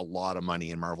make a lot of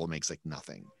money, and Marvel makes like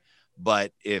nothing.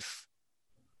 But if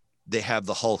they have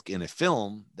the Hulk in a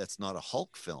film that's not a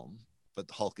Hulk film, but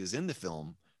the Hulk is in the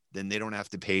film, then they don't have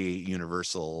to pay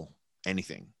Universal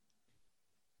anything.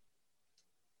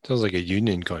 Sounds like a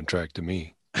union contract to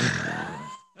me.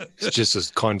 It's just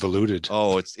as convoluted.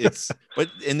 Oh,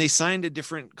 and they signed a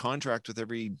different contract with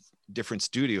every different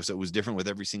studio, so it was different with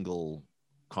every single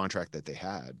contract that they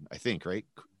had, I think, right,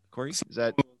 Corey? Is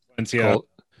that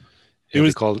it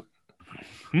was called?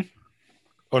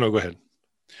 Oh no, go ahead.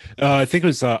 I think it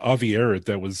was Avi Arad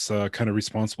that was kind of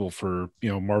responsible for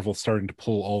Marvel starting to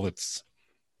pull all its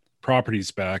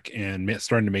properties back and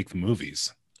starting to make the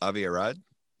movies. Avi Arad?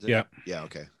 Yeah. Yeah.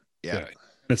 Okay. Yeah.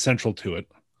 It's central to it.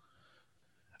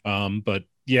 But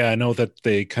yeah, I know that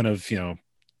they kind of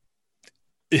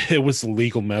it was a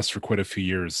legal mess for quite a few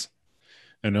years.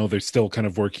 I know they're still kind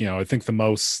of working out. I think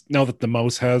now that the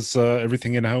Mouse has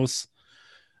everything in house,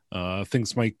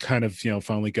 things might kind of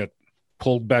finally get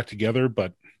pulled back together.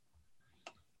 But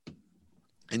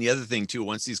and the other thing too,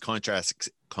 once these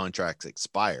contracts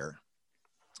expire,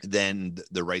 then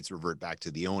the rights revert back to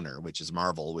the owner, which is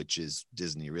Marvel, which is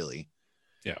Disney, really.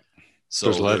 Yeah. So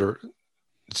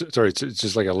it's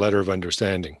just like a letter of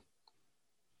understanding.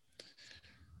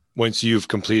 Once you've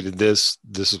completed this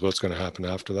is what's going to happen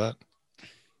after that.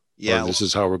 Yeah. Or this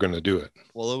is how we're going to do it.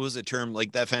 Well, it was a term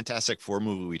like that Fantastic Four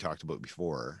movie we talked about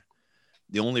before.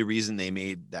 The only reason they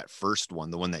made that first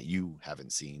one, the one that you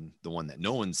haven't seen, the one that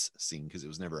no one's seen because it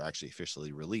was never actually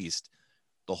officially released,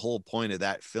 the whole point of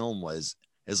that film was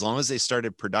as long as they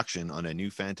started production on a new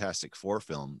Fantastic Four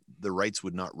film, the rights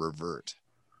would not revert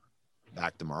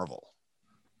back to Marvel.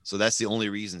 So that's the only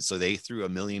reason. So they threw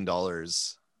 $1 million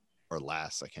or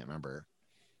less, I can't remember,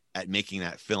 at making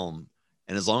that film.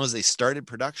 And as long as they started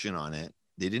production on it,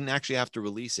 they didn't actually have to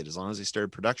release it. As long as they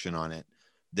started production on it,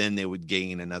 then they would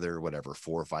gain another 4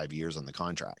 or 5 years on the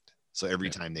contract. So every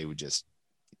time they would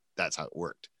that's how it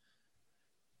worked.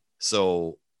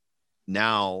 So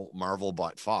now Marvel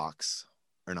bought Fox,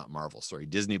 or not Marvel, sorry,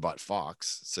 Disney bought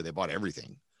Fox. So they bought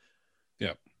everything.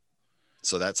 Yeah.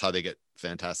 So that's how they get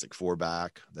Fantastic Four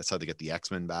back. That's how they get the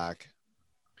X-Men back.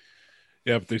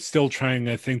 Yeah, but they're still trying,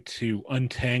 I think, to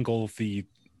untangle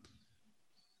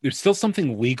there's still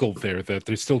something legal there that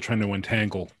they're still trying to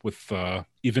untangle with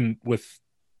even with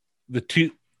the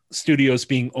two studios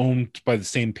being owned by the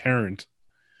same parent.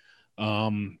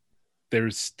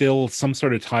 There's still some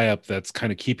sort of tie-up that's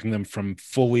kind of keeping them from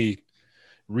fully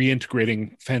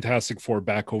reintegrating Fantastic Four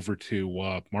back over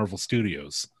to Marvel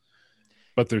Studios.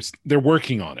 But they're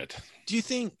working on it. Do you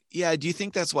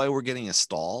think that's why we're getting a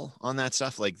stall on that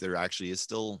stuff? Like there actually is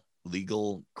still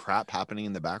legal crap happening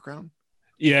in the background?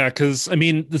 Yeah, because I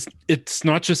mean, it's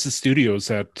not just the studios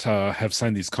that have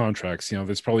signed these contracts.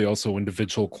 There's probably also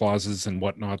individual clauses and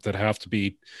whatnot that have to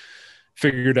be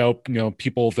figured out.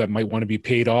 People that might want to be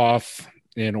paid off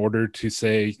in order to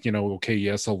say, okay,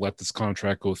 yes, I'll let this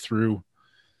contract go through.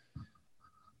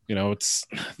 It's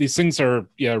these things are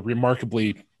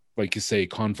remarkably, like you say,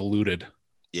 convoluted.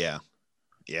 Yeah.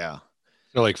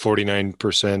 Like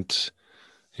 49%.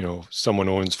 Someone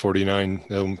owns 49,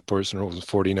 the person owns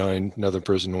 49, another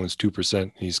person owns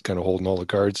 2%. He's kind of holding all the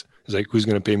cards. It's like, who's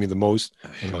going to pay me the most?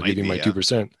 And I'll give you my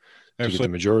 2% to get the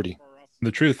majority.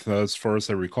 The truth, as far as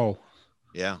I recall.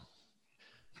 Yeah.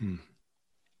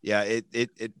 Yeah.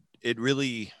 It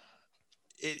really,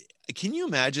 can you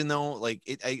imagine though? Like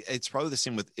it's probably the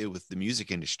same with the music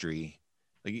industry.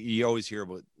 Like you always hear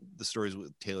about the stories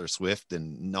with Taylor Swift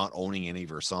and not owning any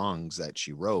of her songs that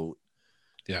she wrote.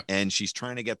 Yeah. And she's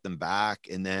trying to get them back.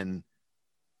 And then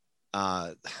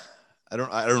I don't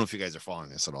know if you guys are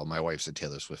following this at all. My wife's a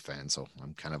Taylor Swift fan, so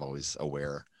I'm kind of always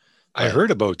aware. I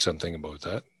heard about something about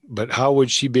that, but how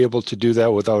would she be able to do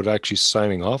that without actually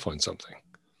signing off on something?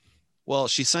 Well,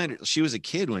 she was a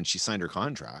kid when she signed her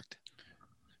contract,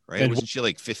 right? Wasn't she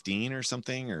like 15 or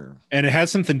something? And it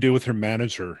has something to do with her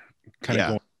manager kind of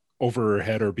going over her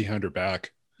head or behind her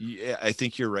back. Yeah, I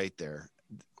think you're right there.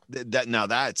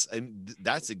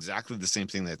 that's exactly the same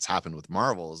thing that's happened with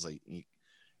Marvel. Is like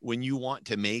when you want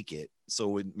to make it. So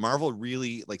when Marvel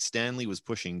really, like, Stan Lee was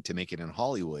pushing to make it in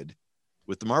Hollywood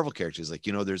with the Marvel characters, like,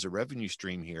 there's a revenue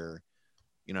stream here.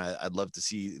 I'd love to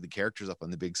see the characters up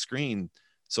on the big screen.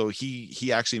 So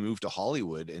he actually moved to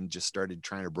Hollywood and just started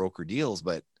trying to broker deals.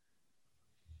 But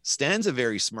Stan's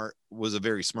was a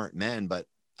very smart man, but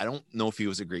I don't know if he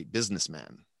was a great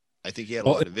businessman. I think he had a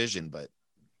lot of vision, but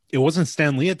it wasn't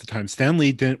Stan Lee at the time. Stan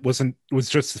Lee was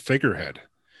just the figurehead.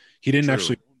 He didn't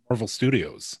actually own Marvel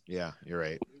Studios. Yeah, you're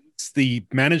right. It's the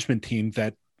management team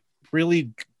that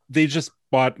really, they just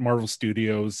bought Marvel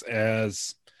Studios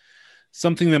as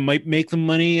something that might make them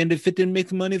money, and if it didn't make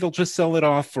them money, they'll just sell it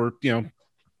off or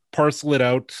parcel it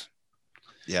out.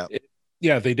 Yeah.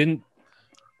 They didn't.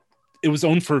 It was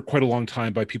owned for quite a long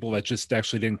time by people that just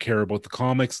actually didn't care about the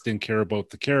comics, didn't care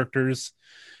about the characters,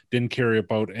 didn't care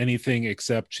about anything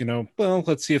except, well,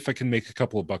 let's see if I can make a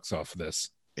couple of bucks off of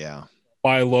this. Yeah.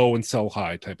 Buy low and sell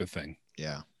high type of thing.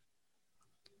 Yeah.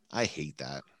 I hate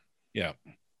that. Yeah.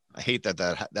 I hate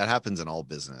that happens in all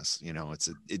business. It's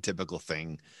a typical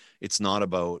thing. It's not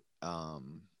about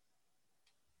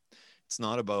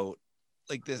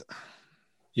like this.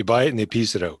 You buy it and they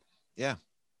piece it out. Yeah.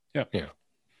 Yeah. Yeah.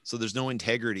 So there's no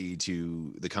integrity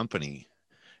to the company.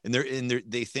 And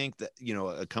they think that,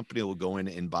 a company will go in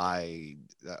and buy,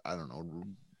 I don't know,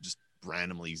 just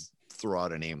randomly throw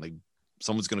out a name. Like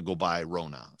someone's going to go buy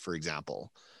Rona, for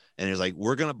example. And it's like,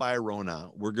 we're going to buy Rona.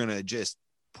 We're going to just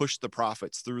push the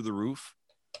profits through the roof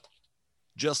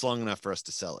just long enough for us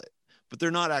to sell it. But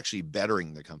they're not actually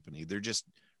bettering the company. They're just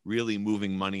really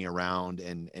moving money around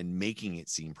and making it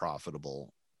seem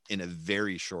profitable in a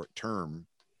very short term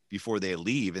before they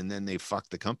leave. And then they fuck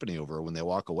the company over when they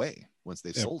walk away, once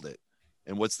they've sold it.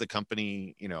 And what's the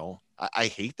company, I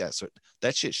hate that. So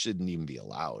that shit shouldn't even be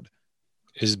allowed.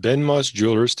 Is Ben Moss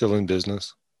Jewelers still in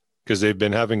business? Because they've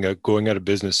been having a going out of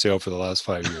business sale for the last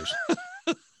 5 years.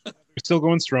 They're still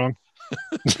going strong.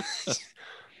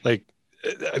 Like,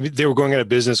 I mean, they were going out of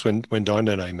business when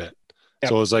Donda and I met. Yep.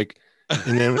 So it was like,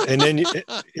 and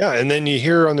then you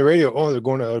hear on the radio, oh, they're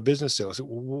going out of business sale. I said,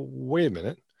 wait a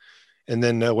minute. And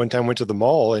then one time went to the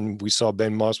mall and we saw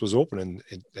Ben Moss was open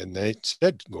and they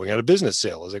said going out of business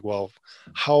sale. I was like, well,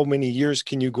 how many years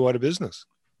can you go out of business?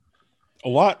 A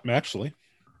lot, actually.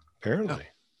 Apparently.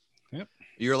 Yep.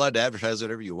 You're allowed to advertise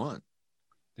whatever you want.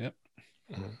 Yep.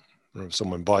 Or if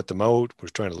someone bought them out,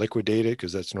 was trying to liquidate it,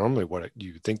 because that's normally what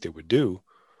you think they would do.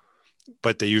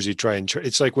 But they usually try and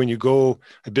it's like when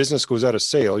a business goes out of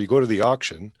sale, you go to the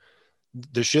auction,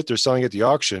 the shit they're selling at the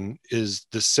auction is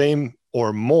the same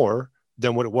or more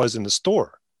than what it was in the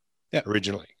store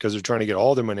originally, because they're trying to get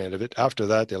all their money out of it. After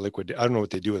that, they liquidate. I don't know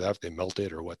what they do with that, if they melt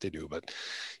it or what they do, but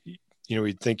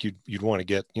you'd think you'd want to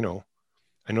get, I know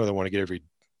they want to get every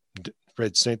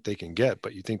red cent they can get,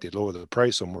 but you think they'd lower the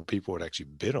price so more people would actually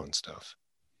bid on stuff.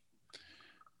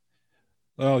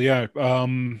 Well, yeah.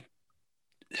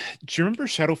 Do you remember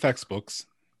Shadowfax Books?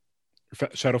 Or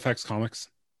Shadowfax Comics?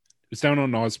 It was down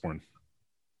on Osborne.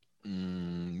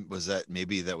 Was that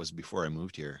was before I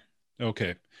moved here?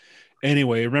 Okay.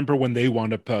 Anyway, I remember when they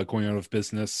wound up going out of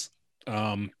business.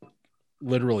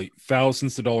 Literally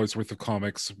thousands of dollars worth of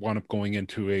comics wound up going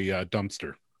into a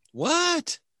dumpster.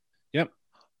 What? Yep.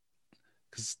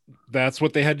 Because that's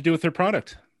what they had to do with their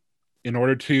product in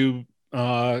order to,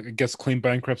 I guess, claim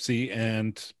bankruptcy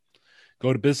and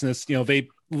go to business. They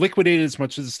liquidated as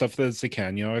much of the stuff as they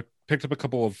can. I picked up a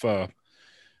couple of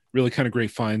really kind of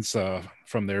great finds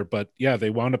from there, but yeah, they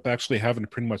wound up actually having to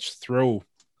pretty much throw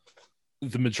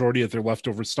the majority of their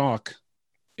leftover stock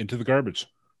into the garbage.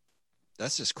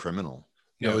 That's just criminal.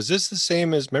 Now, is this the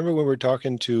same as, remember when we were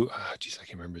talking to, I can't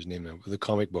remember his name now, the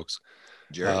comic books.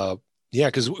 Jared. Yeah,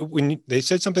 because when they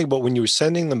said something about when you were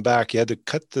sending them back, you had to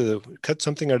cut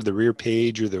something out of the rear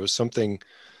page, or there was something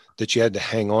that you had to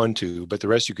hang on to, but the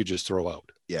rest you could just throw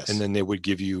out. Yes. And then they would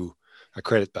give you a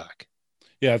credit back.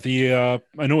 Yeah,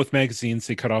 I know with magazines,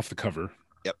 they cut off the cover.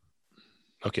 Yep.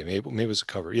 Okay, maybe it was a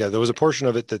cover. Yeah, there was a portion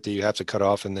of it that you have to cut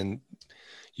off, and then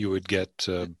you would get,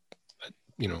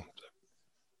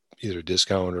 either a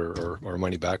discount or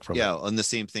money back from it. Yeah, and the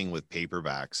same thing with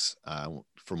paperbacks.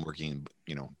 From working,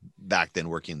 back then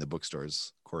working in the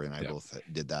bookstores, Corey and I both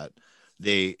did that.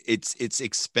 It's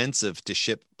expensive to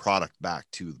ship product back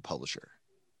to the publisher.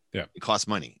 Yeah, it costs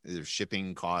money. There's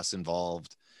shipping costs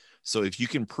involved. So if you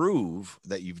can prove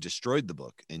that you've destroyed the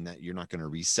book and that you're not going to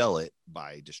resell it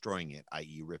by destroying it,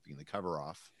 i.e. ripping the cover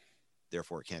off,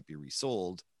 therefore it can't be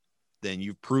resold, then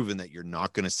you've proven that you're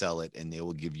not going to sell it and they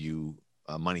will give you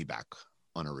money back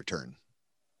on a return.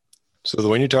 So the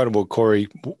one you're talking about, Corey,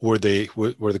 were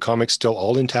the comics still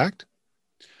all intact?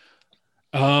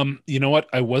 You know what?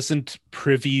 I wasn't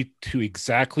privy to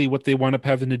exactly what they wound up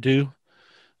having to do.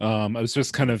 I was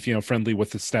just kind of, friendly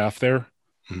with the staff there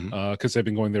because I've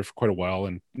been going there for quite a while,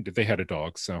 and they had a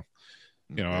dog, so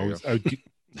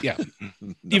yeah.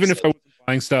 Even if I wasn't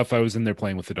buying stuff, I was in there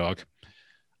playing with the dog.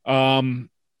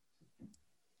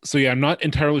 So yeah, I'm not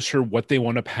entirely sure what they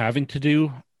wound up having to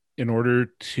do in order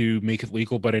to make it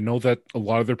legal, but I know that a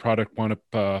lot of their product wound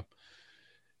up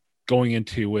going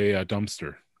into a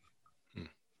dumpster.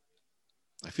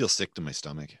 I feel sick to my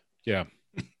stomach. Yeah,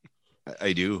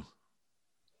 I do.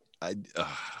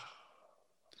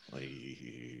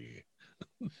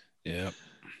 Yeah.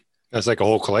 That's like a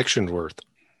whole collection worth.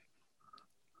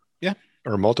 Yeah.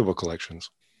 Or multiple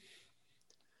collections.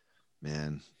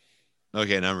 Man.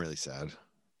 Okay, now I'm really sad.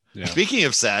 Yeah. Speaking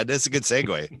of sad, that's a good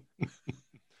segue.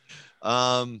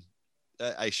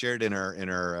 I shared in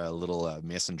our little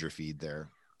messenger feed there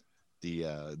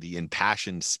the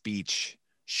impassioned speech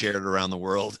shared around the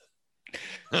world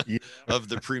of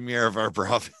the premier of our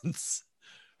province.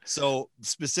 So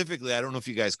specifically, I don't know if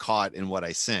you guys caught in what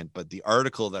I sent, but the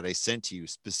article that I sent to you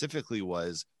specifically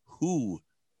was who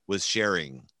was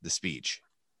sharing the speech.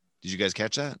 Did you guys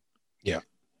catch that? Yeah.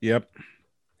 Yep.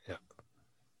 Yeah.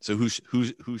 So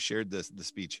who shared the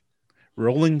speech?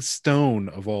 Rolling Stone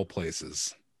of all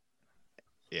places.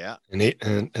 Yeah.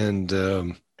 And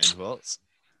who else?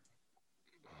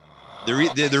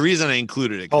 The reason I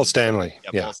included it, Paul Stanley.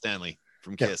 Yeah, Paul Stanley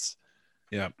from Kiss.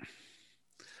 Yeah.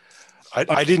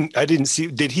 I didn't see.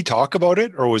 Did he talk about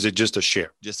it, or was it just a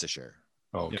share? Just a share.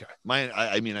 Oh, okay.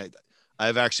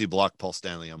 I've actually blocked Paul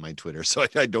Stanley on my Twitter, so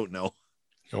I don't know.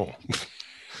 Oh,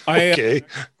 okay.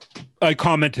 I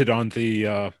commented on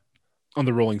the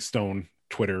Rolling Stone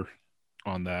Twitter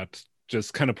on that,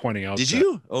 just kind of pointing out. Did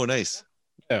you? Oh, nice.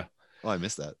 Yeah. Oh, I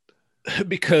missed that.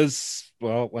 Because,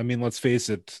 well, I mean, let's face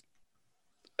it.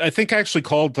 I think I actually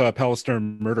called Pallister a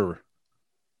murderer.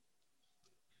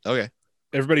 Okay.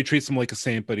 Everybody treats him like a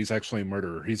saint, but he's actually a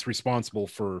murderer. He's responsible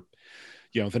for,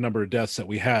 the number of deaths that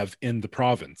we have in the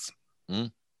province.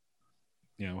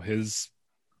 His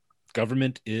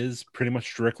government is pretty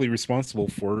much directly responsible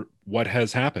for what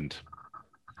has happened.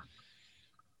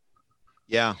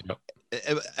 Yeah. Yep.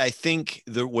 I think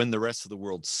when the rest of the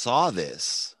world saw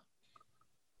this,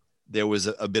 there was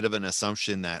a bit of an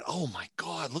assumption that, oh my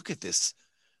God, look at this.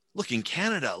 Look in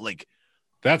Canada, like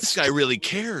this guy really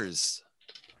cares.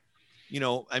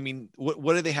 I mean,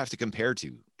 what do they have to compare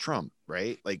to? Trump,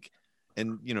 right? Like,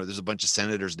 and there's a bunch of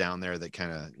senators down there that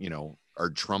kind of, are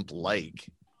Trump-like.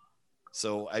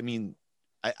 So, I mean,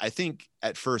 I think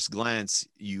at first glance,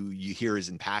 you hear his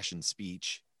impassioned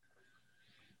speech,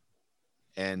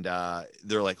 and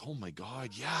they're like, oh my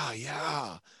God,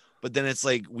 yeah. But then it's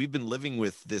like, we've been living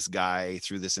with this guy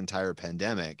through this entire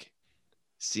pandemic,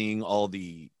 seeing all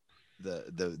the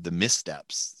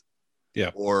missteps.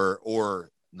 Yeah.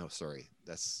 Or no, sorry,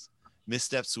 that's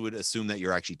missteps would assume that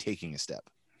you're actually taking a step.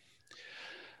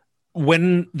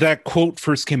 When that quote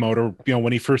first came out, or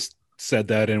when he first said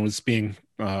that, and it was being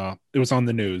it was on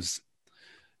the news,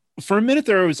 for a minute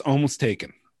there I was almost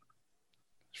taken.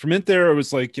 For a minute there I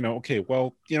was like, okay,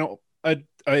 well,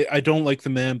 I don't like the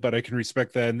man, but I can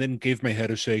respect that, and then gave my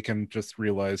head a shake and just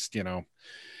realized,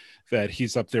 that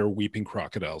he's up there weeping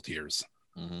crocodile tears.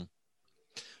 Mm-hmm.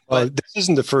 This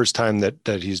isn't the first time that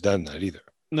he's done that either.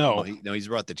 No, he's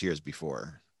brought the tears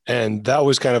before. And that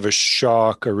was kind of a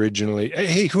shock originally.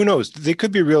 Hey, who knows? They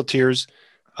could be real tears.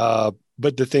 But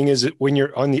the thing is that when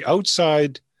you're on the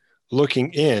outside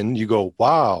looking in, you go,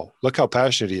 wow, look how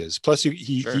passionate he is. Plus,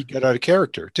 he got out of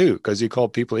character too, because he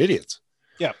called people idiots.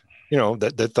 Yeah.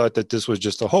 That thought that this was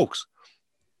just a hoax,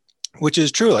 which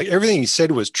is true. Like everything he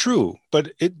said was true,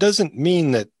 but it doesn't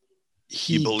mean that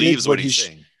he believes what he's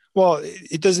saying. Well,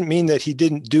 it doesn't mean that he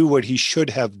didn't do what he should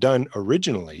have done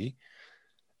originally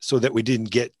so that we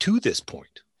didn't get to this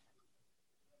point.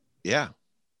 Yeah.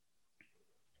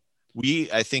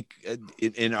 I think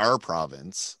in our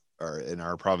province, in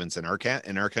our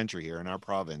country here, in our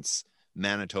province,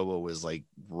 Manitoba was like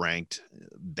ranked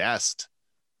best.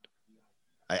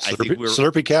 I think we're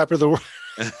Slurpee capital of the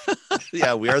world.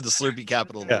 Yeah, we are the Slurpee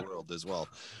capital of the world as well.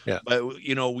 Yeah. But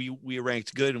we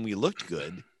ranked good and we looked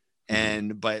good.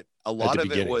 But a lot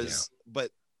of it was,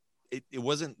 but it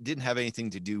didn't have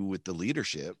anything to do with the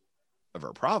leadership of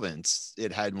our province.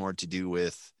 It had more to do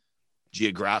with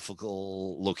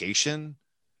geographical location.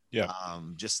 Yeah.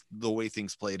 Just the way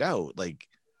things played out. Like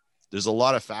there's a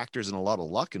lot of factors and a lot of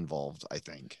luck involved, I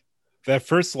think. That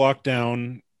first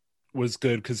lockdown was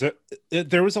good because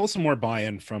there was also more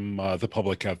buy-in from the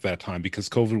public at that time because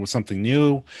COVID was something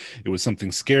new. It was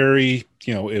something scary.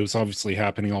 It was obviously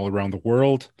happening all around the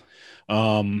world.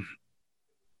 And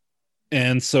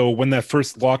so when that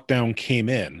first lockdown came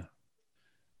in,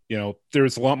 there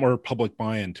was a lot more public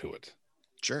buy-in to it.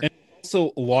 Sure. And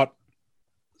also a lot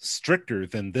stricter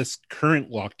than this current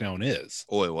lockdown is.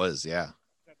 Oh, it was, yeah.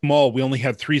 Mall, we only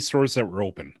had 3 stores that were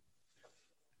open.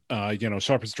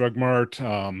 Shoppers Drug Mart,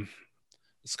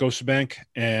 Scotiabank,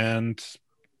 and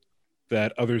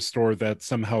that other store that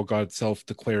somehow got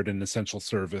self-declared an essential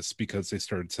service because they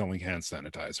started selling hand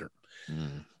sanitizer.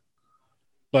 Mm.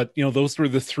 But, those were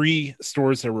the 3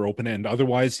 stores that were open, and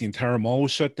otherwise the entire mall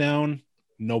was shut down.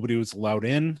 Nobody was allowed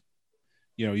in.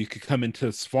 You could come into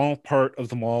a small part of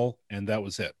the mall, and that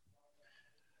was it.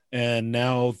 And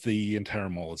now the entire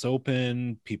mall is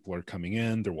open. People are coming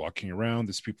in. They're walking around.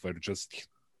 There's people that are just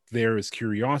there as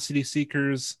curiosity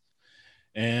seekers.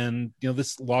 And,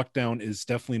 this lockdown is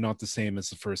definitely not the same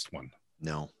as the first one.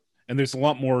 No. And there's a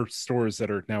lot more stores that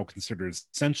are now considered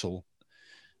essential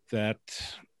that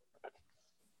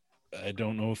I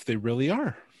don't know if they really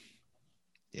are.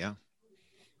 Yeah.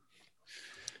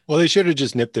 Well, they should have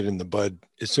just nipped it in the bud.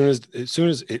 As soon as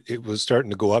it was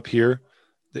starting to go up here,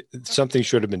 something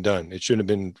should have been done. It shouldn't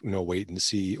have been, wait and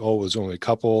see. Oh, it was only a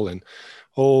couple, and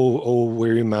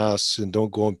wear your masks and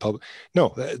don't go in public.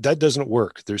 No, that doesn't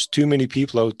work. There's too many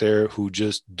people out there who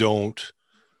just don't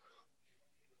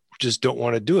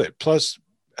want to do it. Plus,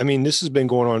 I mean, this has been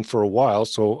going on for a while.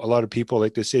 So a lot of people,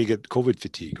 like they say, get COVID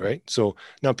fatigue, right? So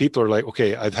now people are like,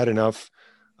 okay, I've had enough.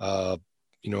 I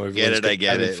get it,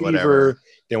 fever. Whatever.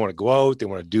 They want to go out. They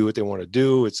want to do what they want to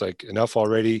do. It's like enough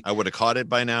already. I would have caught it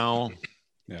by now.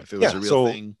 Yeah. If it was a real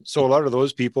thing. So a lot of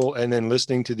those people, and then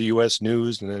listening to the U.S.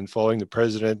 news, and then following the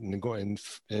president, and going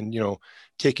and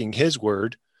taking his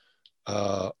word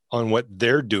on what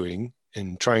they're doing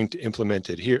and trying to implement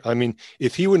it here. I mean,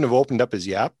 if he wouldn't have opened up his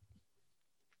Yap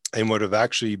and would have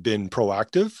actually been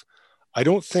proactive, I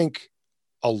don't think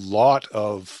a lot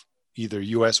of either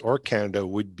U.S. or Canada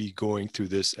would be going through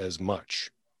this as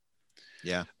much.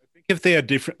 Yeah. I think if they had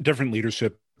different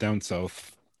leadership down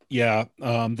south,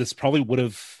 this probably would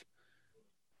have.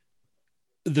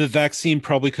 The vaccine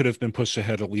probably could have been pushed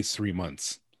ahead at least 3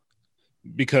 months,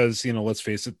 because let's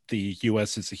face it, the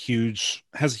U.S. has a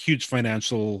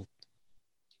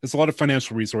lot of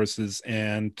financial resources,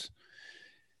 and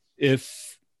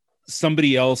if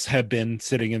somebody else had been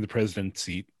sitting in the president's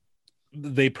seat,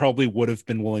 they probably would have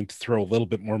been willing to throw a little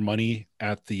bit more money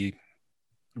at the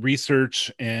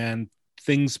research, and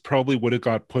things probably would have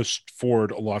got pushed forward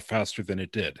a lot faster than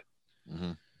it did.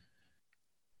 Mm-hmm.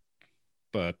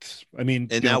 But I mean,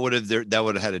 and that would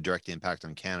have had a direct impact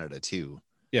on Canada too.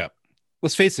 Yeah,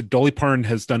 let's face it, Dolly Parton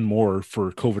has done more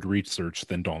for COVID research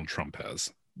than Donald Trump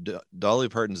has. Dolly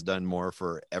Parton's done more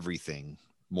for everything,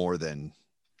 more than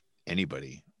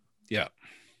anybody. Yeah,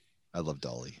 I love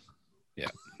Dolly. Yeah.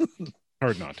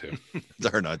 Hard not to. It's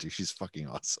hard not to. She's fucking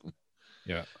awesome.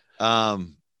 Yeah.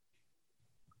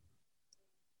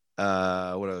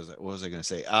 What was I going to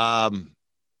say?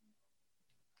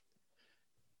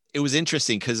 It was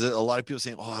interesting because a lot of people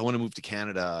saying, "Oh, I want to move to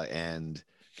Canada," and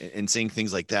saying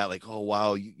things like that, like, "Oh,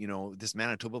 wow, this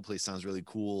Manitoba place sounds really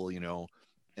cool,"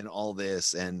 and all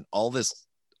this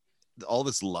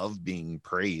love being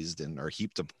praised and or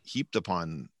heaped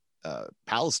upon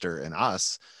Pallister and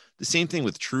us. The same thing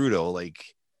with Trudeau.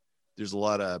 Like, there's a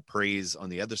lot of praise on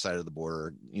the other side of the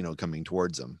border, coming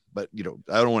towards them. But I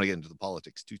don't want to get into the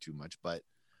politics too much. But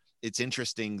it's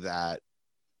interesting that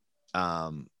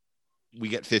we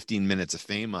get 15 minutes of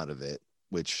fame out of it,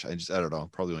 which I don't know,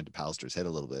 probably went to Pallister's head a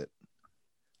little bit.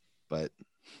 But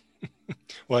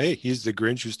well, hey, he's the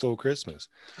Grinch who stole Christmas.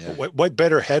 Yeah. What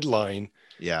better headline?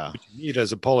 Yeah, would you need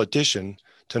as a politician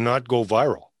to not go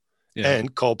viral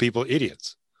and call people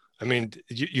idiots? I mean,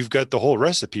 you've got the whole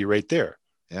recipe right there.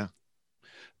 Yeah.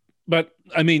 But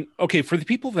I mean, okay, for the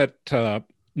people that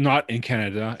not in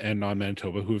Canada and not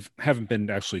Manitoba who haven't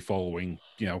been actually following,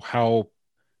 how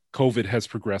COVID has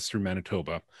progressed through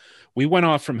Manitoba, we went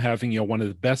off from having, one of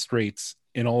the best rates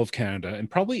in all of Canada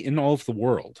and probably in all of the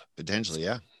world. Potentially,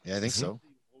 yeah. Yeah, I think so.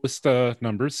 Lowest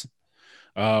numbers.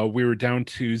 We were down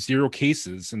to 0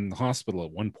 cases in the hospital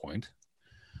at one point.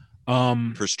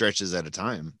 For stretches at a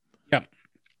time. Yeah.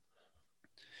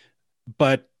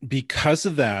 But because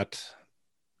of that,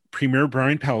 Premier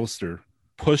Brian Pallister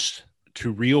pushed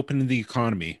to reopen the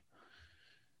economy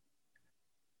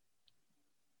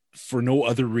for no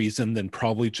other reason than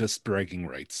probably just bragging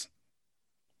rights.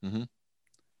 Mm-hmm.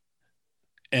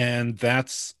 And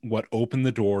that's what opened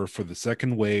the door for the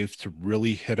second wave to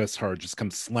really hit us hard, just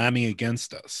come slamming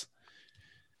against us.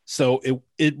 So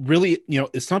it really,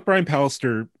 it's not Brian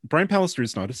Pallister. Brian Pallister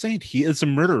is not a saint. He is a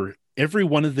murderer. Every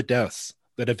one of the deaths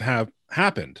that have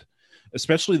happened,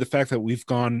 especially the fact that we've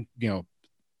gone,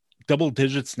 double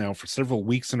digits now for several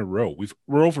weeks in a row.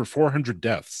 We're over 400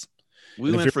 deaths.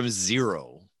 We went from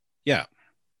 0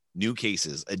 new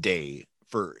cases a day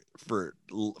for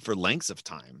lengths of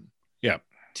time. Yeah.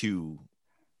 To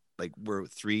like we're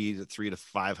 300 to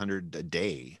 500 a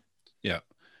day. Yeah.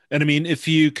 And I mean, if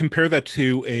you compare that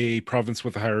to a province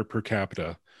with a higher per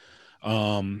capita,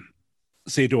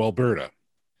 say to Alberta,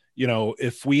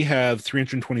 if we have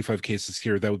 325 cases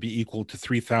here, that would be equal to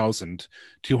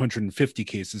 3,250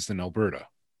 cases in Alberta.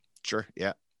 Sure.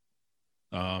 Yeah.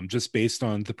 Just based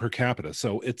on the per capita.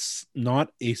 So it's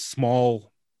not a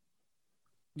small,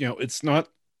 it's not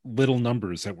little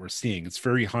numbers that we're seeing. It's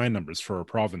very high numbers for our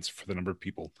province for the number of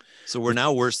people. So we're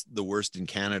now the worst in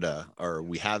Canada, or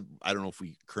we have, I don't know if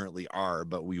we currently are,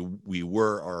 but we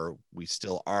were, or we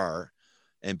still are,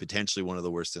 and potentially one of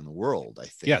the worst in the world, I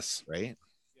think. Yes. Right?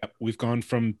 Yep. We've gone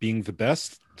from being the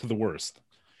best to the worst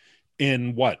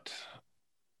in what,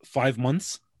 5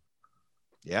 months?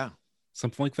 Yeah.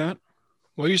 Something like that.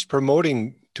 Well, he's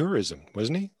promoting tourism,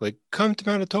 wasn't he? Like, come to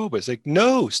Manitoba. It's like,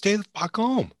 no, stay the fuck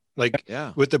home. Like,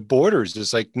 yeah, with the borders,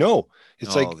 it's like, no.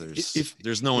 It's like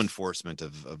there's no enforcement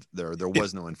of there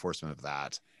was no enforcement of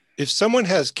that. If someone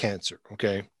has cancer,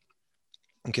 okay,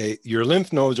 your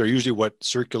lymph nodes are usually what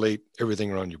circulate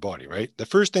everything around your body, right? The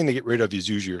first thing they get rid of is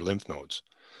usually your lymph nodes.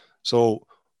 So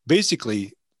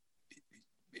basically,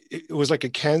 it was like a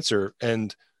cancer,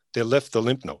 and they left the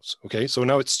lymph nodes. Okay, so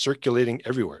now it's circulating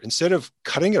everywhere. Instead of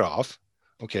cutting it off,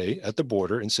 okay, at the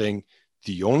border and saying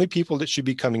the only people that should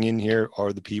be coming in here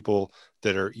are the people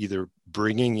that are either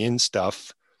bringing in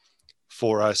stuff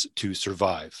for us to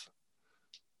survive.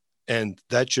 And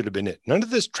that should have been it. None of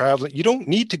this traveling. You don't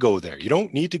need to go there. You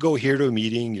don't need to go here to a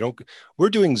meeting. We're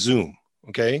doing Zoom,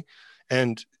 okay?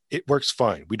 And it works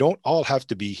fine. We don't all have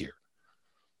to be here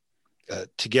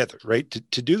together, right?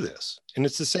 To do this. And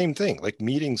it's the same thing, like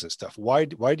meetings and stuff. Why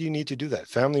do you need to do that?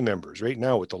 Family members right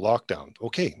now with the lockdown.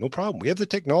 Okay, no problem. We have the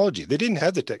technology. They didn't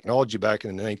have the technology back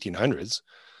in the 1900s.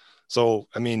 So,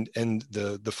 I mean, and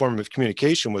the form of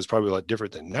communication was probably a lot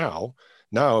different than now.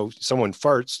 Now, someone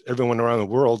farts, everyone around the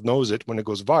world knows it when it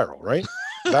goes viral, right?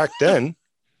 Back then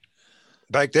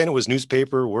it was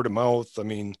newspaper, word of mouth. I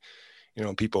mean,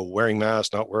 people wearing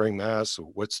masks, not wearing masks.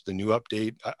 What's the new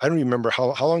update? I don't remember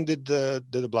how long did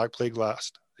the Black Plague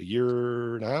last? A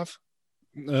year and a half?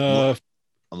 I'm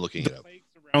looking it up.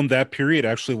 Around that period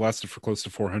actually lasted for close to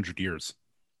 400 years.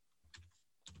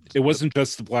 It wasn't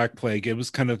just the Black Plague. It was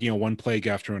kind of, one plague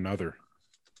after another.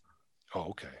 Oh,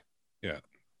 okay. Yeah.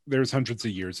 There's hundreds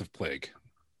of years of plague.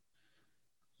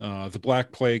 The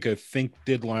Black Plague, I think,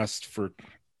 did last for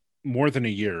more than a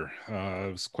year.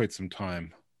 It was quite some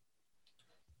time.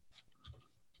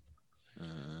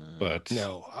 But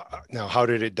now, how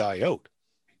did it die out?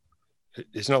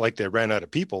 It's not like they ran out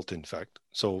of people to infect.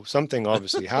 So something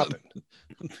obviously happened.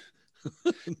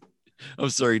 I'm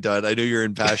sorry, Todd. I know you're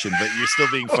impassioned, but you're still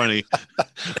being funny.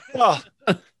 Well,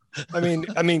 I mean,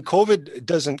 COVID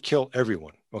doesn't kill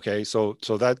everyone. Okay, so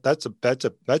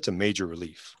that's a major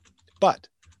relief. But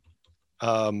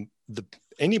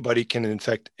anybody can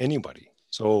infect anybody.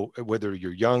 So whether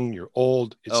you're young, you're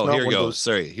old, it's not here one you go. Those...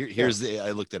 Sorry, here's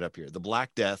I looked it up here. The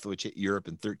Black Death, which hit Europe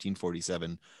in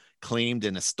 1347, claimed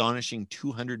an astonishing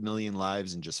 200 million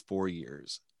lives in just 4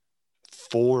 years.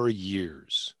 4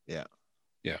 years. Yeah.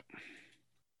 Yeah.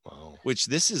 Wow. Which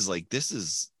this is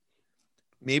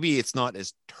maybe it's not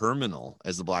as terminal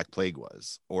as the Black Plague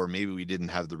was, or maybe we didn't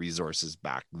have the resources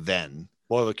back then.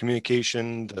 Well, the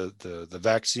communication, the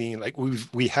vaccine, like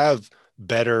we have a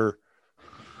better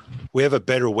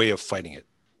way of fighting it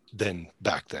than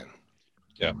back then.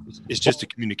 Yeah. It's just a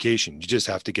communication. You just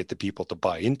have to get the people to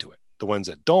buy into it. The ones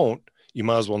that don't, you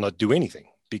might as well not do anything,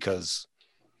 because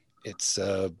it's,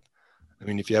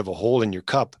 if you have a hole in your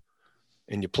cup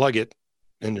and you plug it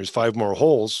and there's 5 more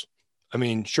holes, I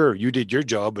mean, sure, you did your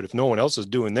job, but if no one else is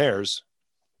doing theirs,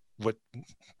 what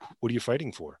are you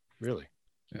fighting for, really?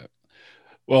 Yeah.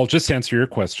 Well, just to answer your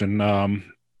question,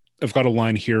 I've got a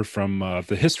line here from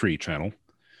the History Channel.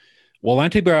 While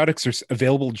antibiotics are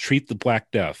available to treat the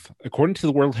Black Death, according to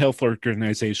the World Health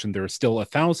Organization, there are still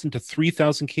 1,000 to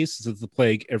 3,000 cases of the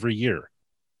plague every year.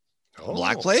 Oh,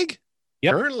 Black Plague?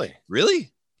 Yep. Currently?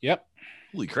 Really? Yep.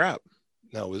 Holy crap.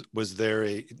 Now, was there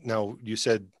now you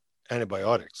said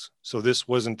antibiotics, so this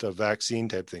wasn't a vaccine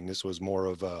type thing. This was more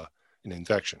of an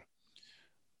infection.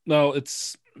 No,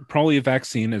 it's probably a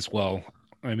vaccine as well.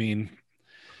 But Do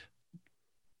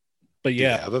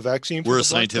yeah, you have a vaccine? We're a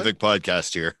scientific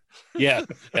podcast here. Yeah,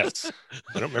 yes.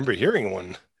 I don't remember hearing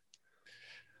one.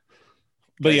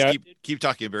 But Guys, yeah, keep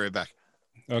talking. I'll be right back.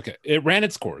 okay. It ran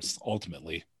its course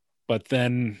ultimately, but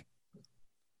then,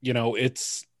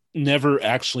 it's never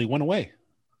actually went away.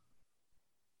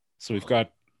 So we've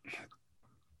got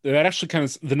that actually kind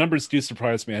of, the numbers do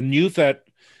surprise me. I knew that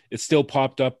it still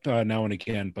popped up now and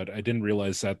again, but I didn't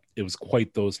realize that it was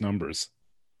quite those numbers.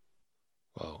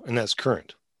 Wow. And that's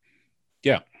current.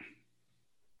 Yeah.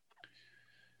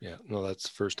 Yeah. No, that's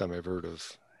the first time I've heard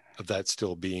of that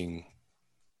still being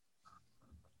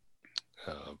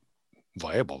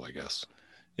viable, I guess.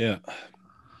 Yeah.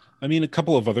 I mean, a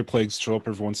couple of other plagues show up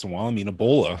every once in a while. I mean,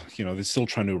 Ebola, they're still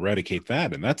trying to eradicate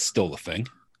that, and that's still a thing.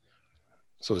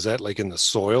 So is that like in the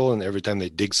soil, and every time they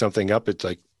dig something up, it's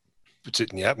like it's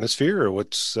in the atmosphere, or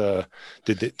what's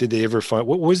did they ever find,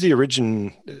 what was the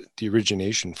origination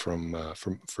from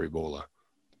for Ebola?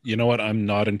 You know what? I'm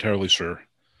not entirely sure.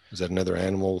 Is that another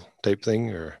animal type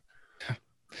thing, or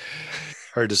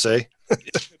hard to say?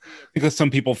 Because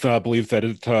some people believe that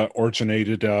it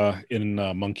originated in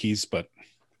monkeys, but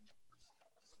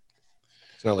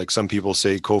it's not like some people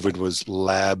say COVID was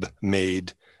lab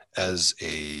made as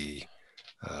a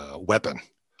weapon.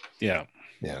 Yeah.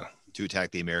 To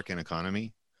attack the American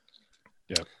economy.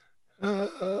 Yeah.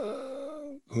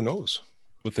 Who knows?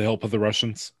 With the help of the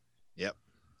Russians. Yep.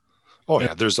 Oh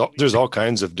yeah, there's all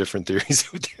kinds of different theories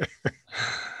out there.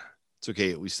 It's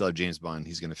okay. We still have James Bond.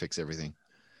 He's going to fix everything.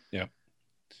 Yeah.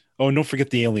 Oh, and don't forget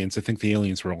the aliens. I think the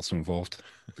aliens were also involved.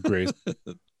 The Greys.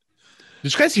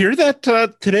 Did you guys hear that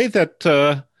today? That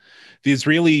the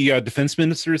Israeli defense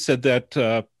minister said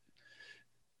that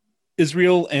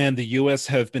Israel and the U.S.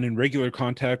 have been in regular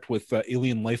contact with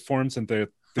alien life forms, and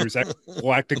there's a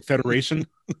galactic federation.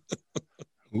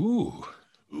 Ooh.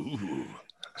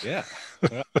 Yeah.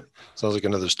 Sounds like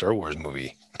another Star Wars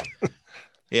movie.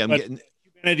 Hey,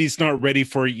 humanity's not ready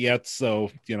for it yet,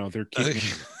 so they're keeping.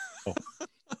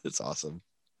 It's awesome.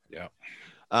 Yeah.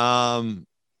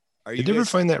 Did you ever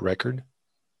find that record?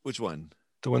 Which one?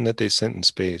 The one that they sent in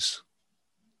space.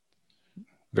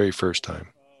 Very first time.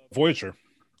 Voyager.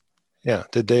 Yeah.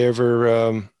 Did they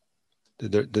ever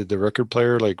did the record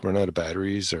player like run out of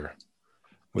batteries, or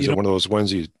was it one of those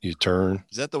ones you turn?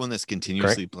 Is that the one that's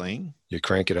continuously playing? You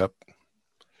crank it up?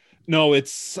 No,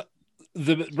 it's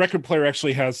the record player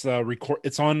actually has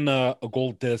it's on a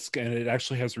gold disc, and it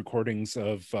actually has recordings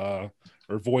of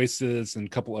or voices and a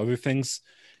couple other things.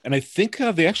 And I think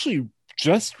they actually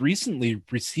just recently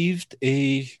received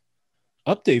a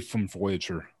update from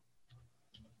Voyager.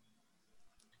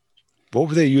 What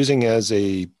were they using as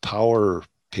a power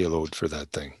payload for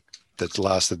that thing that's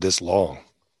lasted this long?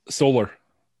 Solar.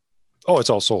 Oh, it's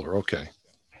all solar. Okay.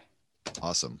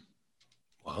 Awesome.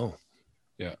 Wow.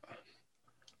 Yeah.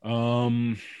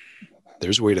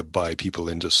 There's a way to buy people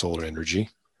into solar energy.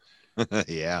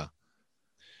 Yeah.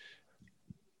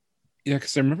 Yeah,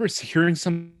 because I remember hearing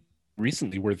some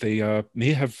recently where they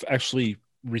may have actually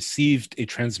received a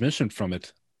transmission from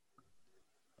it.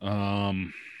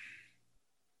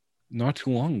 Not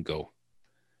too long ago.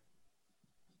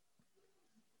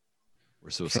 We're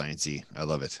so sciencey. I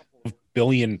love it.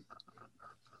 Billion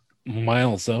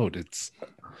miles out. It's,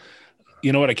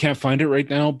 you know what? I can't find it right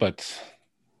now, but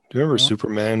do you remember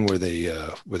Superman where they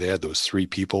had those three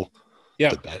people?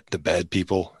 Yeah. The bad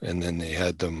people, and then they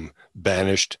had them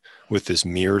banished with this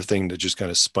mirror thing that just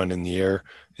kind of spun in the air,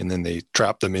 and then they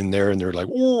trapped them in there, and they're like,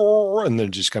 whoa, and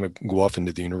then just kind of go off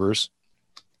into the universe.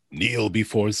 Kneel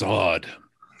before Zod.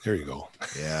 There you go.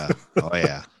 Yeah. Oh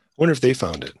yeah. Wonder if they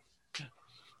found it.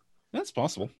 That's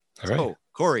possible. All right. So,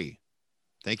 Corey,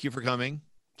 thank you for coming.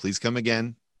 Please come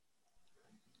again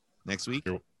next week.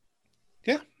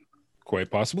 Yeah,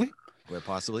 quite possibly. Quite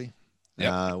possibly.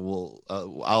 Yeah. I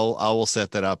will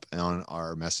set that up on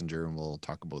our messenger, and we'll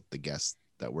talk about the guests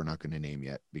that we're not going to name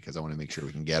yet because I want to make sure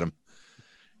we can get them.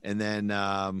 And then,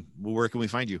 where can we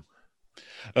find you?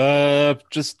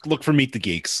 Just look for Meet the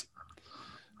Geeks.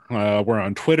 We're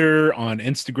on Twitter, on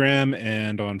Instagram,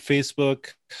 and on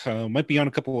Facebook. Might be on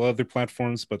a couple of other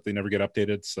platforms, but they never get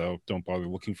updated, so don't bother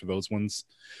looking for those ones.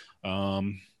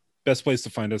 Best place to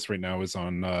find us right now is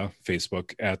on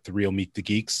Facebook at The Real Meet the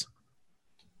Geeks.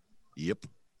 Yep.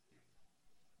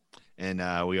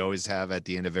 And we always have at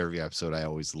the end of every episode, I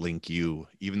always link you.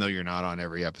 Even though you're not on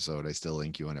every episode, I still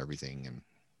link you on everything and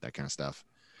that kind of stuff.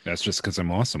 That's just because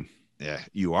I'm awesome. Yeah,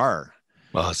 you are.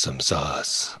 Awesome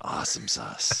sauce. Awesome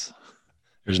sauce.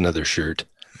 There's another shirt.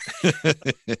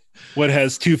 What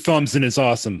has two thumbs and is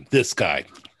awesome? This guy.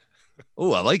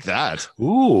 Oh, I like that.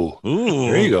 Ooh. Ooh.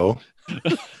 There you go.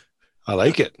 I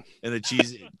like it. And the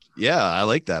cheese. Yeah, I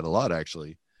like that a lot,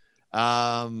 actually.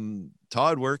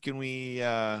 Todd, where can we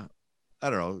I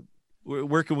don't know,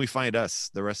 where can we find us,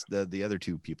 the rest of the other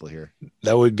two people here?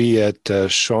 That would be at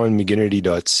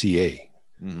SeanMcGinnity.ca.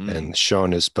 Mhm. And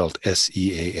Sean is spelled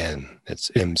SEAN. It's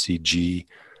MCGINITY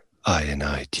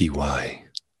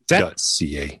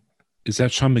 .ca. Is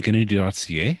that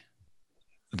SeanMcGinnity.ca?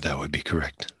 That would be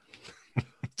correct.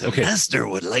 The Okay. master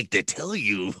would like to tell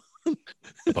you.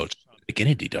 About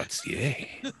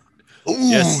SeanMcGinnity.ca.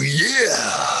 Oh,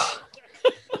 yeah.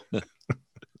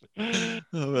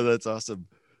 Oh, well, that's awesome.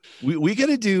 We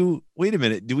gotta do. Wait a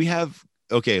minute. Do we have?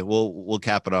 Okay, we'll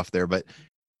cap it off there. But